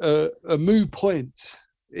mood point.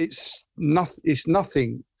 It's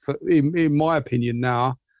nothing for in my opinion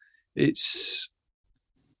now. It's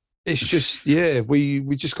just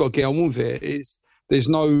we just got to get on with it. There's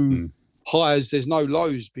no highs, there's no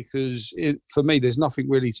lows, because for me there's nothing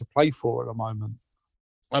really to play for at the moment.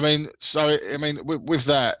 I mean, with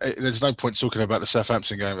that, there's no point talking about the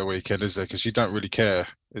Southampton game at the weekend, is there? Because you don't really care.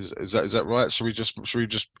 Is that right? Should we just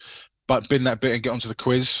bin that bit and get onto the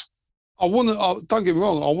quiz? Don't get me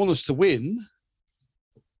wrong. I want us to win.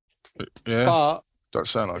 Yeah, but don't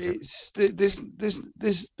sound like it.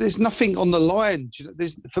 There's nothing on the line.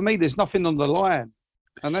 For me, there's nothing on the line,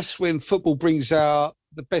 and that's when football brings out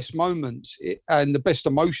the best moments and the best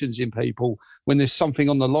emotions in people, when there's something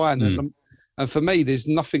on the line. And for me, there's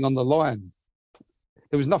nothing on the line.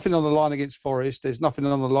 There was nothing on the line against Forest. There's nothing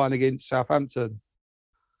on the line against Southampton.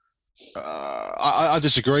 I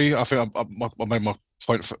disagree. I think I made my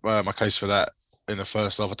point, my case for that in the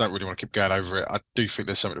first half. I don't really want to keep going over it. I do think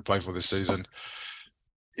there's something to play for this season.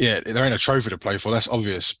 yeah, there ain't a trophy to play for. That's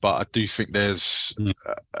obvious, but I do think there's.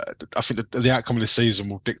 I think the outcome of this season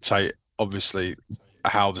will dictate, obviously,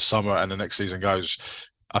 how the summer and the next season goes.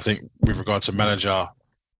 I think with regard to manager,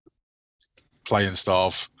 playing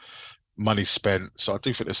staff, money spent. So I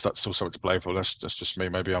do think there's still something to play for. That's just me.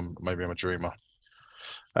 Maybe I'm a dreamer.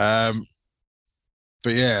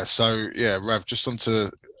 But yeah, so yeah, Rav, just onto.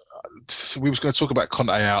 We was going to talk about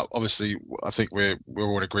Conte out. Obviously, I think we're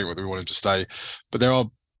all in agreement that we want him to stay, but there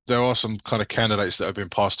are some kind of candidates that have been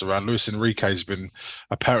passed around. Luis Enrique has been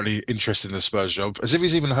apparently interested in the Spurs job, as if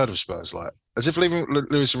he's even heard of Spurs, like as if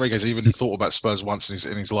Luis Enrique has even thought about Spurs once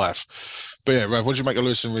in his life. But yeah, Rav, what do you make of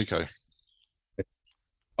Luis Enrique?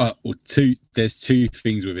 Well, there's two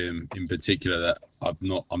things with him in particular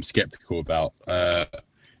that I'm skeptical about.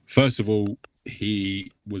 First of all,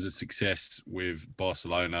 he was a success with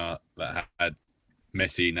Barcelona that had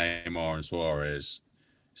Messi, Neymar, and Suarez.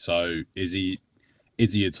 So is he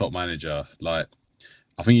a top manager? Like,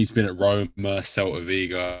 I think he's been at Roma, Celta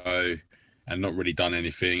Vigo, and not really done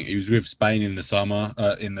anything. He was with Spain in the summer,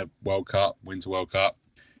 in the World Cup, Winter World Cup,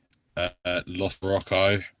 lost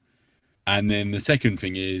Morocco. And then the second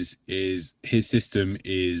thing is his system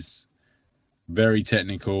is very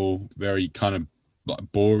technical, very kind of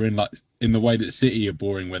like boring, like in the way that City are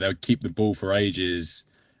boring, where they'll keep the ball for ages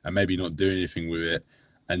and maybe not do anything with it.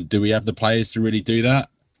 And do we have the players to really do that?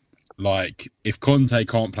 Like, if Conte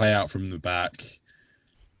can't play out from the back,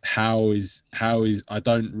 how is I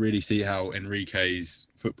don't really see how Enrique's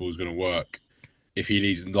football is going to work if he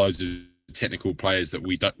needs loads of technical players that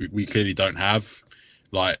we clearly don't have.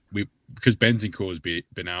 Like, because Bentancur's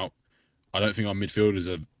been out, I don't think our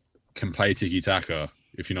midfielders can play tiki-taka,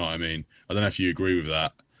 if you know what I mean. I don't know if you agree with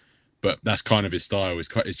that, but that's kind of his style.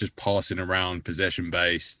 It's just passing around,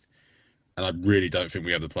 possession-based, and I really don't think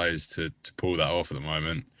we have the players to pull that off at the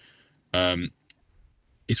moment.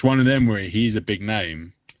 It's one of them where he's a big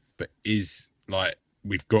name, but is like,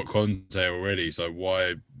 we've got Conte already, so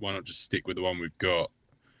why not just stick with the one we've got?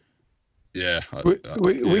 Yeah,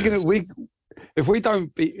 if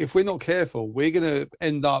we're not careful, we're gonna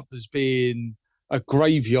end up as being a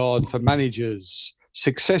graveyard for managers.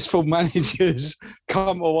 Successful managers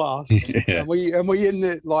come to us, and we end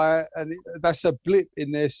it like, and that's a blip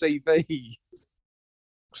in their CV.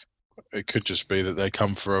 It could just be that they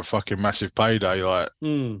come for a fucking massive payday, like,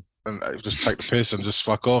 and they just take the piss and just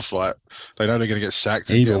fuck off. Like, they know they're going to get sacked.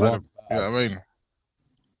 Either one. You know what I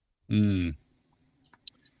mean?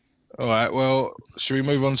 All right. Well, should we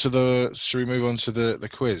move on to the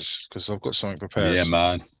quiz? Because I've got something prepared. Yeah,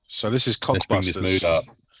 man. So this is Cockbusters. Let's bring this mood up.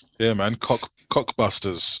 Yeah, man.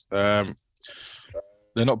 Cockbusters. They're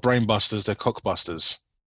not brainbusters. They're cockbusters.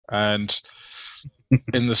 And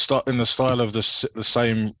in the style of the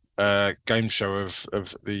same game show of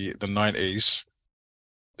the 90s,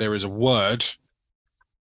 there is a word.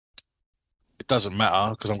 It doesn't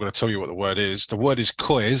matter because I'm going to tell you what the word is. The word is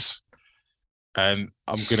quiz, and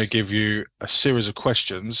I'm going to give you a series of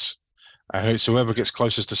questions, and whoever gets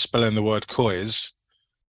closest to spelling the word quiz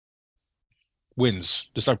wins.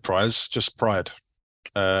 There's no prize, just pride.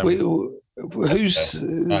 We're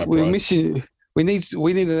missing. We need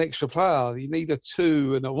an extra player. You need a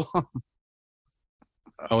 2 and a 1.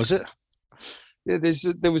 Oh, is it? Yeah,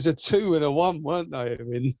 there was a 2 and a 1, weren't they? I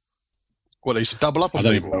mean, what, they used to double up on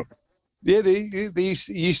people? Yeah, they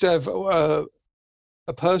used to have a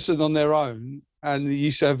person on their own, and they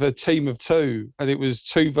used to have a team of 2, and it was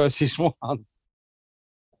 2 versus 1. I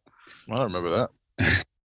don't remember that.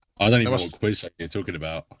 I don't even know what quiz you're talking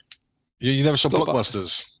about. You never saw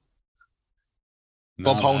Blockbusters?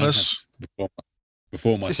 Bob Holness?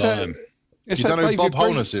 Before my time. You don't know who Bob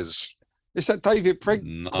Holness is? It's that David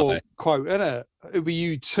Brent quote, isn't it? Were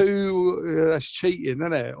you 2? That's cheating,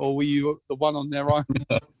 isn't it? Or were you the one on their own?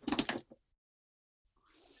 All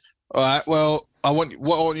right. Well, what I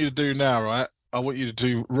want you to do now, right? I want you to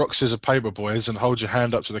do rock, scissors, paper, boys, and hold your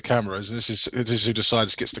hand up to the cameras. And this is who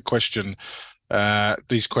decides gets the question.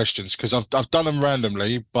 These questions, because I've done them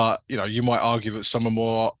randomly, but you might argue that some are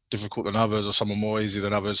more difficult than others, or some are more easy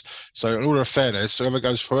than others. So in order of fairness,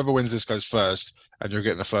 whoever wins this goes first, and you're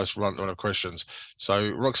getting the first run of questions.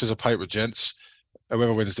 So rock, scissors, paper, gents.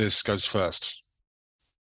 Whoever wins this goes first.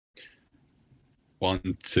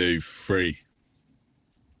 1, 2, 3.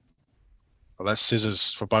 Well, that's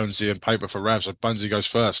scissors for Bonesy and paper for Rav. So Bonesy goes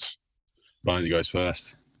first. Bonesy goes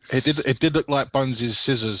first. It did look like Bonesy's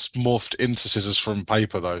scissors morphed into scissors from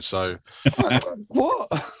paper, though. So what?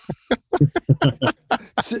 Are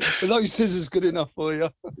those scissors good enough for you?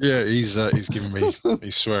 Yeah, he's giving me.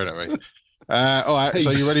 He's swearing at me. All right. Peace.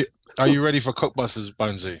 So you ready? Are you ready for Cockbusters,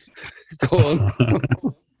 Bonesy? Go on.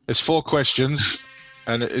 It's 4 questions,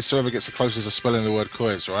 and it's whoever gets the closest to spelling the word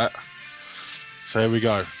Coys, right? So here we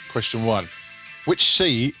go. Question 1. Which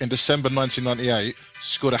C in December 1998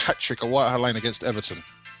 scored a hat-trick at White Hart Lane against Everton?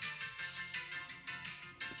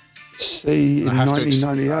 C in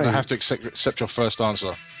 1998. I have to accept your first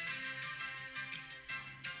answer.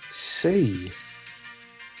 C.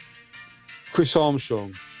 Chris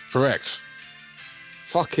Armstrong. Correct.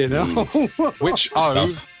 Fucking hell. Which O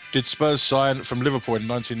did Spurs sign from Liverpool in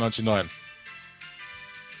 1999?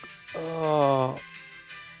 Oh.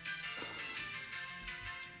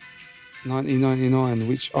 1999.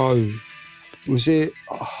 Which O? Was it?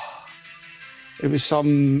 Oh, it was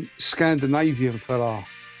some Scandinavian fella.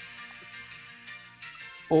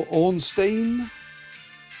 Or Ornstein?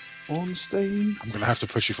 Ornstein? I'm going to have to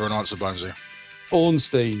push you for an answer, Bonesy.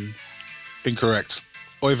 Ornstein. Incorrect.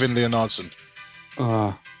 Oyvind Leonardson.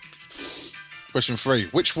 Question 3.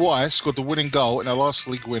 Which Y scored the winning goal in our last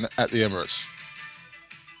league win at the Emirates?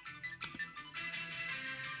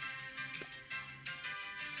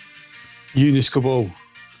 Eunice Cabal.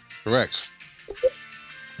 Correct.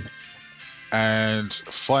 And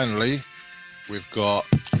finally, we've got...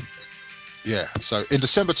 Yeah, so in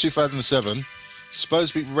December 2007,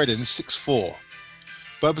 Spurs beat Reading 6-4.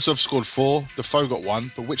 Berbatov scored 4, Defoe got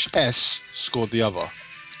 1, but which S scored the other?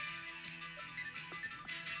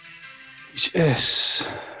 Which S?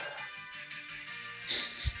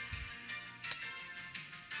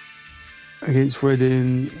 Against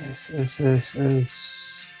Reading,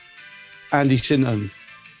 S. Andy Sinton.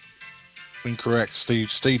 Incorrect. Steve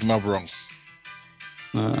Mubberong.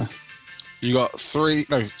 You got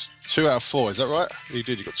 2 out of 4. Is that right? You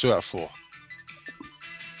did. You got 2 out of 4.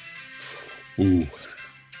 Ooh.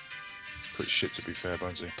 Pretty shit, to be fair,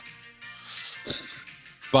 Bonesy.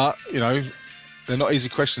 But they're not easy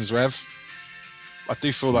questions, Rev. I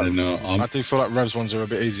do feel like Rev's ones are a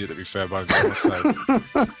bit easier, to be fair, Bonesy.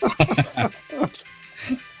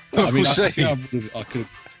 I mean, We'll I could.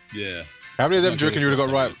 Yeah. How many of them do you reckon you would have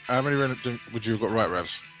got right? How many would you have got right, Rev?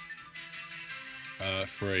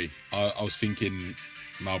 3. I was thinking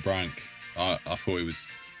Malbranck. I thought he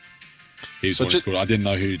was So one who scored. I didn't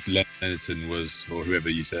know who Lennerton was or whoever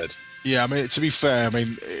you said. Yeah, I mean, to be fair,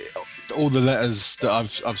 all the letters that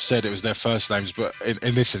I've said, it was their first names, but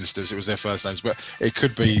in this instance, it was their first names, but it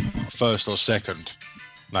could be first or second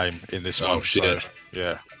name in this one. Oh, shit. So,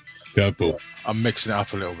 yeah. Purple. I'm mixing it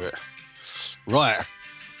up a little bit. Right.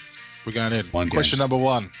 We're going in. Question number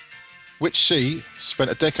 1. Which C spent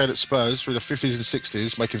a decade at Spurs through the 50s and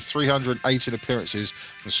 60s, making 318 appearances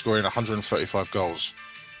and scoring 135 goals?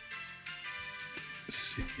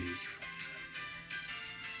 C.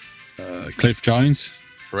 Cliff Jones.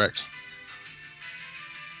 Correct.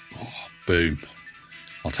 Oh, boom.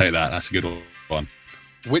 I'll take that. That's a good one.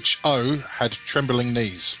 Which O had trembling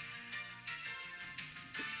knees?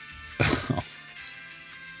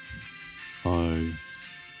 Oh.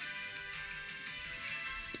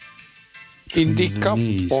 Indica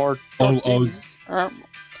for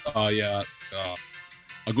yeah.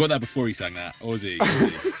 I got that before he sang that. Or was he?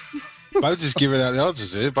 Bones is giving out the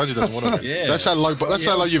answers here. Bonesy doesn't want to win. Yeah. That's how low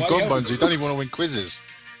you've gone, Bonesy. You don't even want to win quizzes.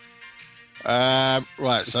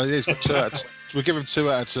 Right, so here's we'll give him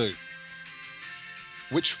 2 out of 2.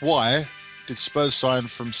 Which Y did Spurs sign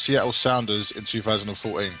from Seattle Sounders in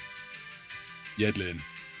 2014? Yedlin.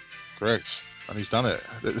 Correct. And he's done it.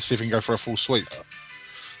 Let's see if he can go for a full sweep.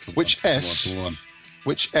 Which S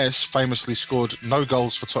famously scored no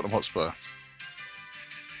goals for Tottenham Hotspur?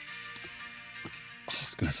 I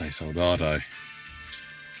was going to say Soldado.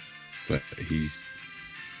 But he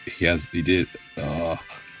did.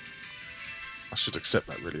 I should accept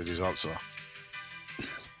that really as his answer.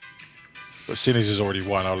 But seeing as he's already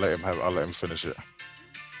won, I'll let him finish it.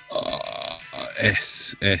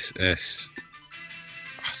 S.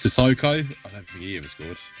 Sissoko? I don't think he ever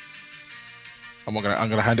scored. I'm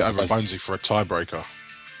gonna hand it over to Bonesy for a tiebreaker.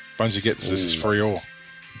 Bonesy gets this is 3-3.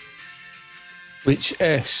 Which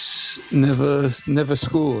S never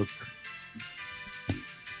scored?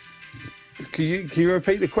 Can you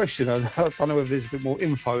repeat the question? I don't know whether there's a bit more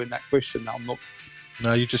info in that question that I'm not.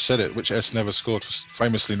 No, you just said it. Which S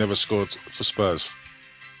famously never scored for Spurs?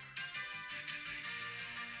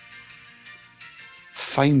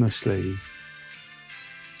 Famously.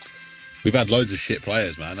 We've had loads of shit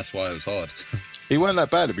players, man. That's why it was hard. He weren't that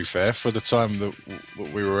bad, to be fair, for the time that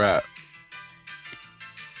we were at.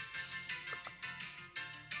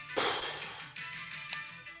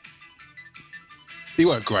 He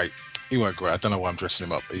weren't great. I don't know why I'm dressing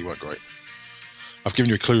him up, but he weren't great. I've given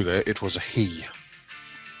you a clue there. It was a he.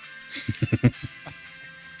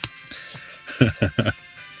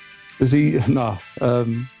 Does he? No.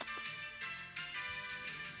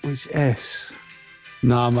 Was S?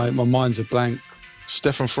 Nah, mate, my mind's a blank.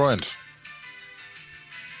 Stefan Freund.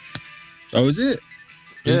 Oh, is it?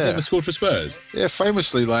 He's Yeah. never scored for Spurs. Yeah,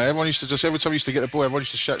 famously, like everyone used to just every time he used to get the ball, everyone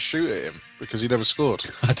used to shoot at him because he never scored.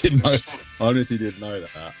 I didn't know. I honestly didn't know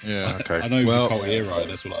that. Yeah, okay. I know he was Well- a cult hero.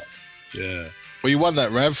 That's what. Yeah. Well, you won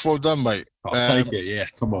that, Rev. Well done, mate. I'll take it. Yeah,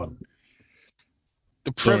 come on.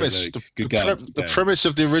 The Sorry, premise, Luke. the, Good the, game. the Yeah. premise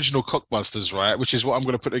of the original Cockbusters, right, which is what I'm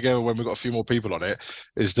going to put together when we've got a few more people on it,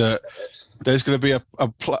 is that there's going to be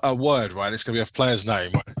a word, right? It's going to be a player's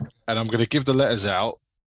name, and I'm going to give the letters out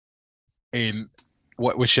in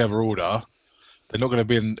whichever order. They're not going to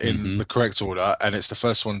be in Mhm. the correct order, and it's the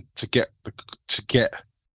first one to get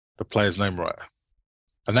the player's name right.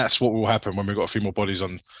 And that's what will happen when we've got a few more bodies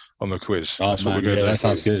on the quiz. Oh, That's what man, we're yeah, going to do. that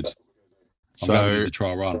sounds good. I'm glad we So did the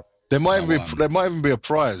trial run. there might Oh, even be a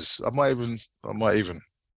prize. I might even.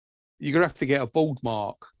 You're gonna have to get a bold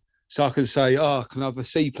mark, so I can say, "Oh, can I have a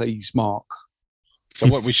C, please, Mark?" So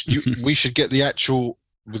what we should get the actual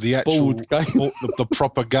Bold game. the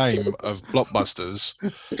proper game of blockbusters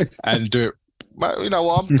and do it. You know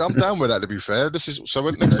what? I'm down with that. To be fair, this is so.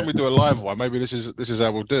 Next time we do a live one, maybe this is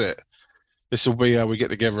how we'll do it. This will be how we get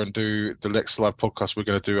together and do the next live podcast. We're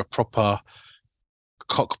going to do a proper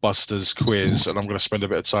Cockbusters quiz, and I'm going to spend a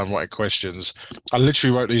bit of time writing questions. I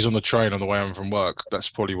literally wrote these on the train on the way home from work. That's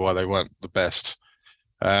probably why they weren't the best.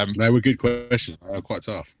 They were good questions. They were quite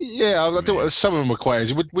tough. Yeah, I do. Some of them were quite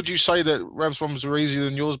easy. Would you say that Rav's ones were easier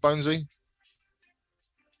than yours, Bonesy?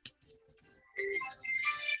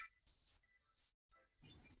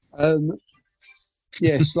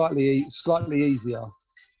 Yeah, slightly easier.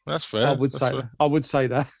 That's fair. I would That's say. fair. I would say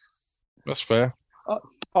that. That's fair.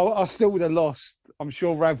 I still would have lost. I'm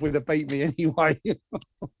sure Rav would have beat me anyway.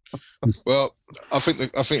 Well, I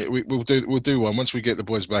think we'll do one once we get the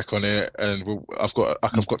boys back on it, and I've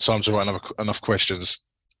got time to write enough questions.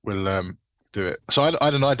 We'll do it. So I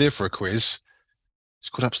had an idea for a quiz. It's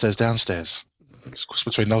called Upstairs Downstairs. It's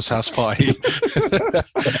between Noel's house party.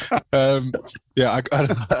 Yeah, I had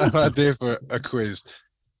an idea for a quiz,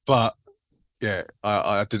 but yeah,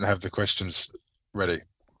 I didn't have the questions ready.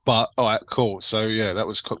 But all right, cool. So yeah, that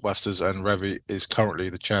was Cockbusters, and Ravi is currently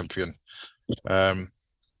the champion.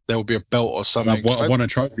 There will be a belt or And something. I've won a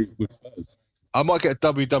trophy with Spurs. I might get a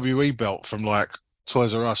WWE belt from like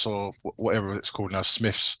Toys R Us or whatever it's called now,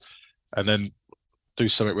 Smiths, and then do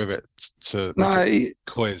something with it to No, make he,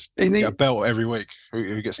 a quiz. he, Get a need, belt every week.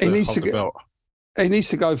 Who gets He to needs hold to the get- belt? he needs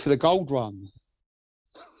to go for the gold run.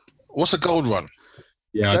 What's a gold run?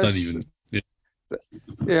 Yeah, I don't That's- even.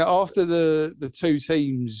 Yeah, after the two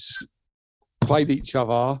teams played each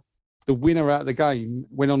other, the winner out of the game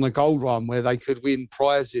went on a gold run where they could win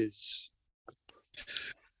prizes.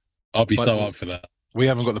 I'll be But- so up for that. We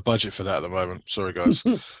haven't got the budget for that at the moment. Sorry, guys.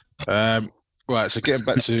 Right, so getting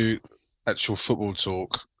back to actual football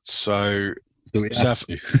talk. So Do we have South-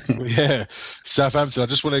 to? yeah, Southampton. I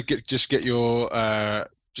just want to get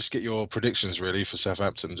your predictions really for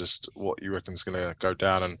Southampton. Just what you reckon is going to go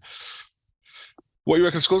down and what you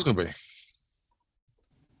reckon the score's going to be.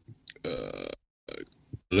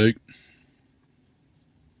 Luke,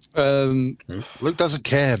 Luke doesn't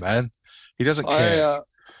care, man. He doesn't care.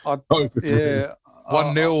 oh, for free. Yeah,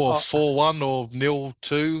 1-0 or 4-1 or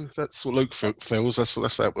 0-2. That's what Luke feels. That's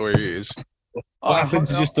the way he is. What happened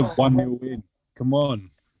to just a 1-0 win? Come on.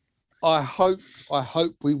 I hope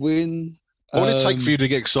we win. What would it take for you to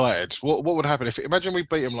get excited? What would happen if imagine we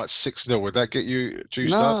beat him like 6-0? Would that get you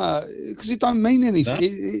juiced up? No, because it don't mean anything.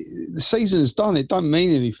 No. The season's done. It don't mean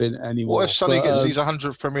anything anymore. What if Sonny But, gets his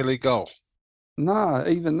 100th Premier League goal? Nah,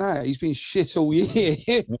 even that. He's been shit all year.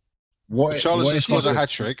 What Charleston if scores he's a hat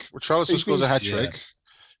trick. Charleston He's scores a been- hat Yeah. trick.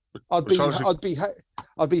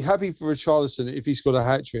 I'd be happy for Richarlison if he's got a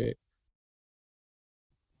hat trick.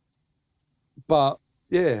 But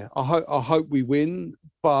yeah, I hope we win.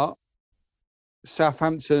 But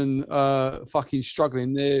Southampton fucking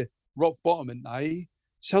struggling. They're rock bottom, aren't they?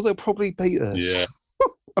 So they'll probably beat us.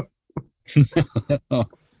 Yeah.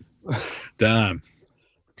 Damn.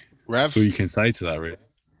 Rav, That's all you can say to that, really.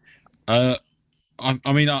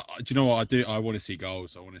 I mean, do you know what I do? I want to see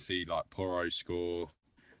goals. I want to see like Porro score,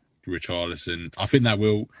 Richarlison. I think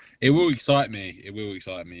it will excite me. It will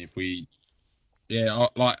excite me if we, do you know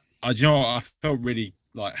what? I felt really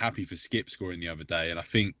like happy for Skip scoring the other day, and I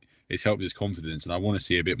think it's helped his confidence. And I want to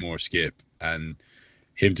see a bit more of Skip and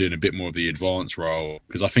him doing a bit more of the advanced role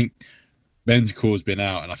because I think Bentancur's been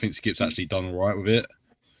out, and I think Skip's actually done all right with it.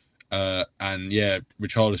 And yeah,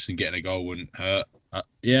 Richarlison getting a goal wouldn't hurt.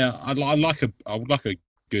 Yeah, I would like a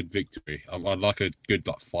good victory. I'd like a good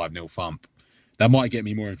like 5-0 thump. That might get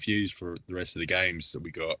me more infused for the rest of the games that we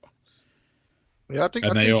got. Yeah,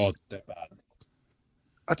 they're bad.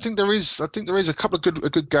 I think there is a couple of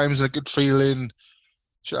good games and a good feeling.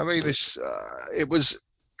 Do you know what I mean? It was.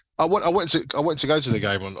 I went to go to the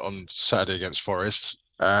game on Saturday against Forest.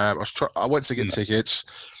 I went to get tickets.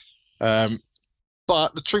 But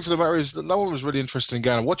the truth of the matter is that no one was really interested in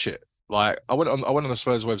going and watch it. Like I went on the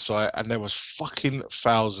Spurs website and there was fucking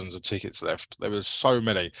thousands of tickets left. There was so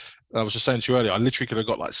many. And I was just saying to you earlier, I literally could have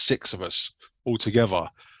got like 6 of us all together.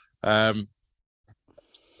 But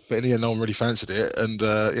in the end, no one really fancied it, and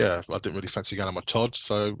I didn't really fancy going on my Todd,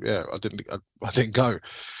 so yeah, I didn't go.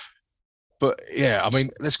 But yeah, I mean,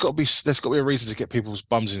 there's got to be a reason to get people's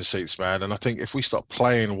bums in seats, man. And I think if we start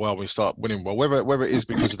playing well, we start winning well. Whether it is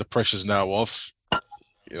because of the pressure's now off,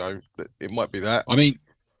 it might be that. I mean,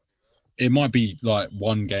 it might be like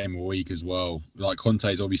one game a week as well. Like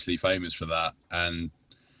Conte's obviously famous for that, and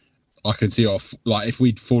I can see if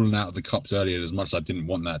we'd fallen out of the cups earlier, as much as I didn't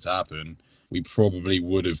want that to happen, we probably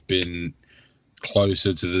would have been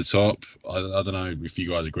closer to the top. I don't know if you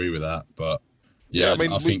guys agree with that, but yeah, I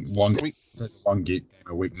mean, I think one game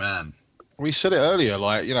a week, man. We said it earlier,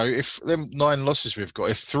 like, if them 9 losses we've got,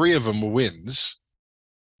 if 3 of them were wins,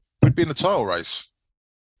 we'd be in the title race.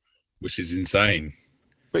 Which is insane.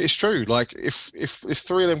 But it's true. Like, if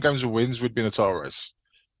 3 of them games were wins, we'd be in the title race.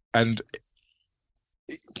 And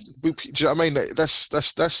do you know what I mean? That's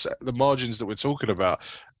the margins that we're talking about.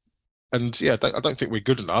 And yeah, I don't think we're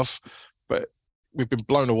good enough, but we've been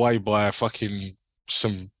blown away by a fucking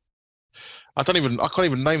some. I can't even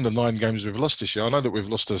name the 9 games we've lost this year. I know that we've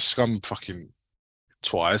lost to Scum fucking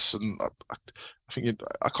twice, and I think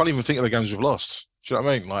I can't even think of the games we've lost. Do you know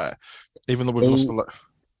what I mean? Like, even though we've lost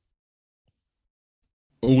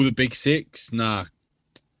all the big 6, nah,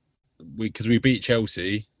 because we beat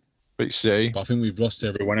Chelsea, beat City, but I think we've lost to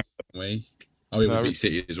everyone else, haven't we? We beat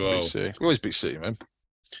City as well. We always beat City, man.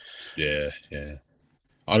 Yeah.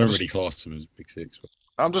 I don't really class them as big 6. But...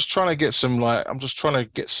 I'm just trying to get some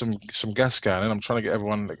some gas going, and I'm trying to get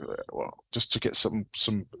everyone just to get some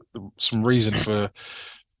reason to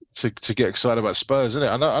get excited about Spurs, isn't it?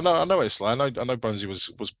 I know it's like I know Bonesy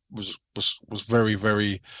was very,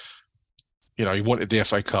 very, he wanted the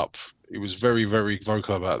FA Cup. He was very, very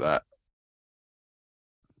vocal about that.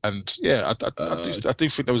 And yeah, I do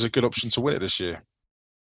think there was a good option to win it this year.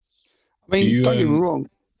 I mean, don't get me wrong.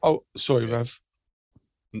 Oh, sorry, Rav.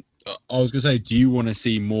 I was going to say, do you want to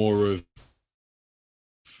see more of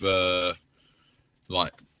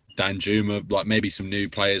like Danjuma, like maybe some new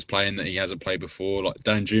players playing that he hasn't played before? Like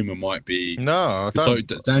Danjuma might be... No, I don't.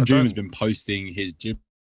 So Danjuma's been posting his gym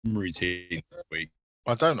routine this week.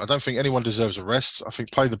 I don't think anyone deserves a rest. I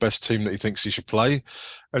think play the best team that he thinks he should play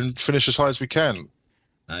and finish as high as we can.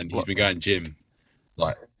 And he's been going gym.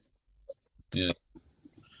 Like, yeah.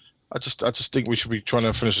 I just think we should be trying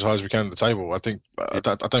to finish as high as we can at the table. I don't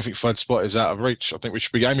think 3rd spot is out of reach. I think we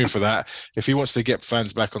should be aiming for that. If he wants to get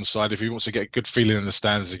fans back on side, if he wants to get a good feeling in the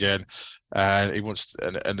stands again, and he wants,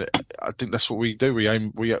 and I think that's what we do. We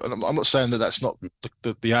aim. I'm not saying that that's not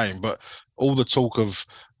the aim, but all the talk of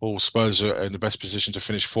Spurs are in the best position to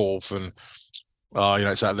finish 4th, and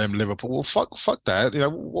it's out of them Liverpool. Well, fuck that.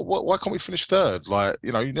 Why can't we finish 3rd? Like,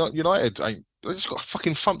 United they just got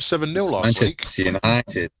fucking thumped 7-0 last week.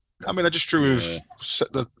 United. I mean, I just drew with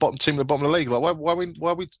the bottom team at the bottom of the league. Like, why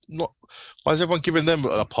are we not? Why is everyone giving them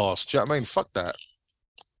a pass? Do you know what I mean? Fuck that.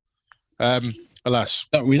 Alas,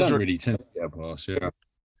 we don't really tend to get a pass. Yeah.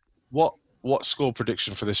 What score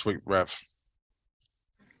prediction for this week, Rev?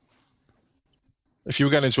 If you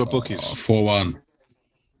were getting into a bookies, 4-1.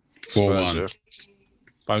 4-1.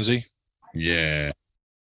 Bonesy? Yeah.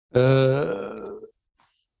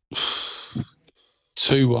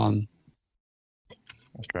 2-1.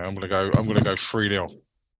 Okay, I'm gonna go 3-0.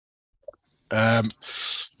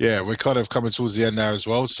 Yeah, we're kind of coming towards the end now as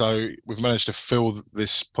well, so we've managed to fill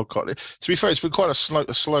this podcast. To be fair, it's been quite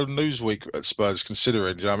a slow news week at Spurs,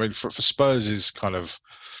 considering. I mean, for Spurs' kind of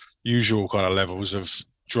usual kind of levels of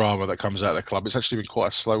drama that comes out of the club, it's actually been quite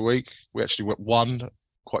a slow week. We actually won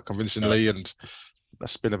quite convincingly, and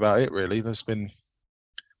that's been about it, really. There's been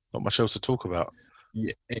not much else to talk about.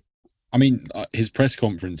 Yeah, I mean, his press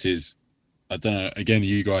conferences. I don't know. Again,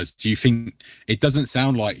 you guys, do you think it doesn't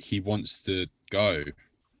sound like he wants to go?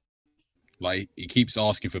 Like, he keeps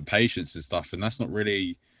asking for patience and stuff, and that's not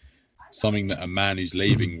really something that a man who's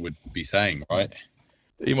leaving would be saying, right?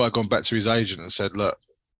 He might have gone back to his agent and said, "Look,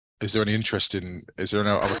 is there any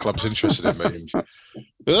other clubs interested in me?"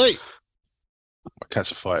 Hey, my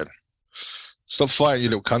cats are fighting. Stop fighting, you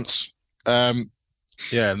little cunts. Yeah,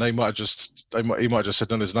 and he might have just said,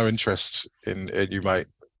 "No, there's no interest in you, mate."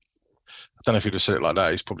 I don't know if he'd have said it like that.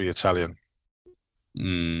 He's probably Italian.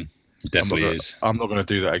 Definitely is. I'm not going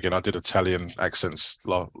to do that again. I did Italian accents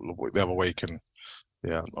the other week, and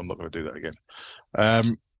yeah, I'm not going to do that again.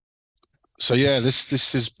 So yeah, this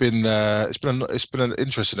has been it's been an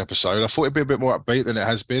interesting episode. I thought it'd be a bit more upbeat than it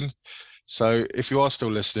has been. So if you are still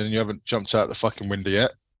listening and you haven't jumped out the fucking window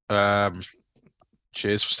yet,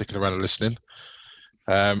 cheers for sticking around and listening.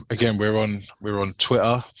 Again, we're on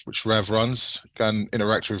Twitter, which Rav runs. Go and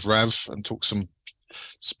interact with Rav and talk some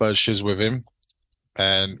Spurs shiz with him.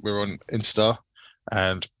 And we're on Insta,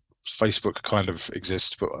 and Facebook kind of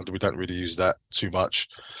exists, but we don't really use that too much.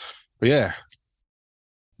 But yeah,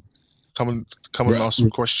 come and ask some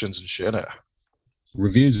questions and shit, innit?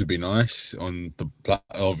 Reviews would be nice on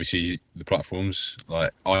obviously the platforms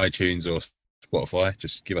like iTunes or Spotify.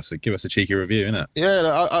 Just give us a cheeky review, innit?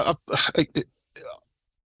 Yeah,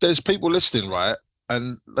 there's people listening, right?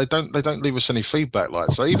 And they don't leave us any feedback,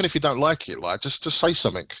 like, so even if you don't like it, like, just say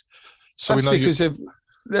something. So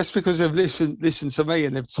that's because they've listened to me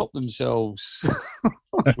and they've topped themselves.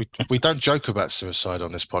 we don't joke about suicide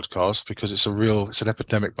on this podcast because it's an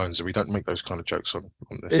epidemic, Bones, and we don't make those kind of jokes on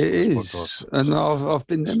this podcast. And I've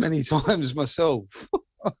been there many times myself,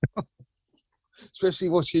 especially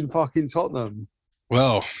watching fucking Tottenham.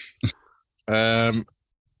 Well,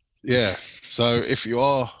 yeah. So if you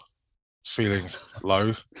are feeling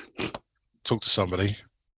low, talk to somebody,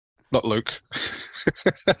 not Luke.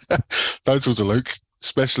 Don't talk to Luke,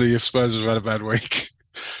 especially if Spurs have had a bad week.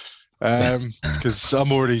 Because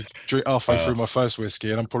I'm already halfway through my first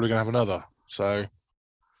whiskey and I'm probably going to have another. So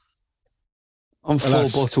I'm 4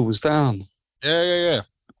 bottles down. Yeah.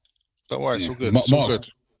 Don't worry, it's all good. It's all good.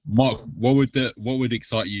 Mark, what would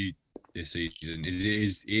excite you this season?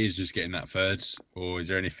 Is just getting that third, or is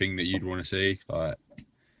there anything that you'd want to see, like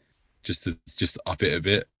just to up it a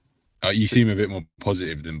bit? You seem a bit more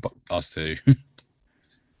positive than us two.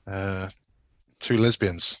 2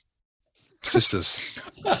 lesbians, sisters.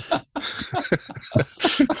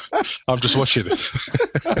 I'm just watching it.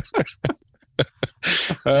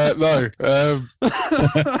 No.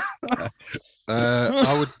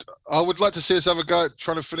 I would like to see us have a go at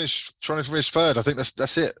trying to finish third. I think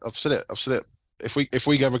that's it. I've said it. If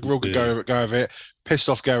we get a real good go of it, pissed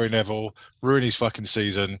off Gary Neville, ruin his fucking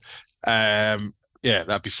season. Yeah,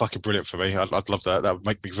 that'd be fucking brilliant for me. I'd love that. That would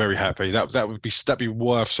make me very happy. That'd be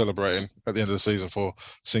worth celebrating at the end of the season, for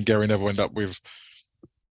seeing Gary Neville end up with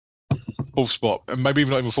 4th spot, and maybe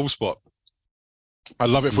even not even 4th spot.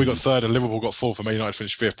 I'd love it if we got 3rd and Liverpool got 4th, and Man United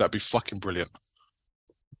finished 5th. That'd be fucking brilliant.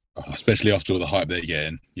 Oh, especially after all the hype they're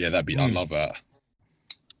getting. Yeah, I'd love that.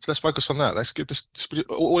 So let's focus on that. Let's get this.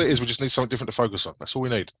 All it is, we just need something different to focus on. That's all we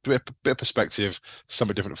need. A bit of perspective,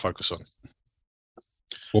 something different to focus on.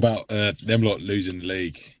 What about them lot losing the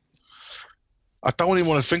league? I don't even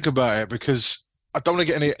want to think about it because I don't want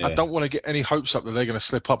to get any. Yeah. I don't want to get any hopes up that they're going to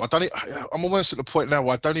slip up. I'm almost at the point now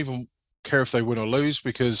where I don't even care if they win or lose,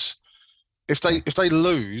 because if they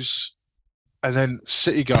lose and then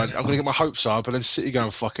City go, I'm going to get my hopes up, and then City go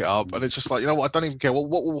and fuck it up, and it's just like, you know what? I don't even care. What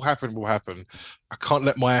will happen will happen. I can't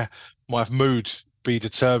let my mood be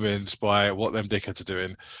determined by what them dickheads are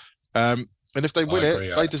doing. And if they win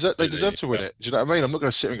it, they deserve to win it. Do you know what I mean? I'm not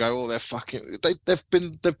going to sit and go, oh, they're fucking. They've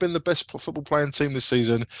been the best football playing team this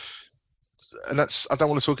season, and I don't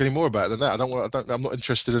want to talk any more about it than that. I'm not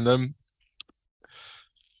interested in them.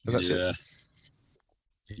 And that's it.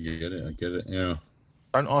 I get it. Yeah.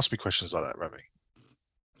 Don't ask me questions like that, Ravi.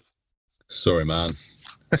 Sorry, man.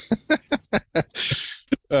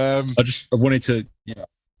 I wanted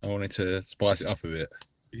to spice it up a bit.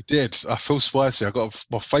 You did. I feel spicy.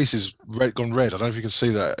 My face is gone red. I don't know if you can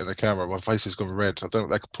see that in the camera. My face has gone red. That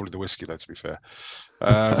could probably the whiskey though, to be fair.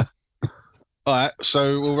 All right,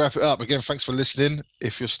 so we'll wrap it up. Again, thanks for listening.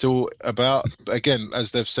 If you're still about, again,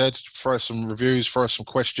 as they've said, throw us some reviews, throw us some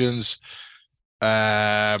questions,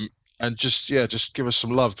 and just give us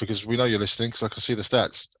some love, because we know you're listening, because I can see the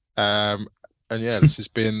stats. And yeah, this has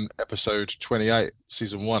been episode 28,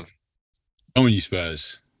 season 1. Come on, you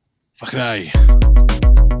Spurs. Fucking A.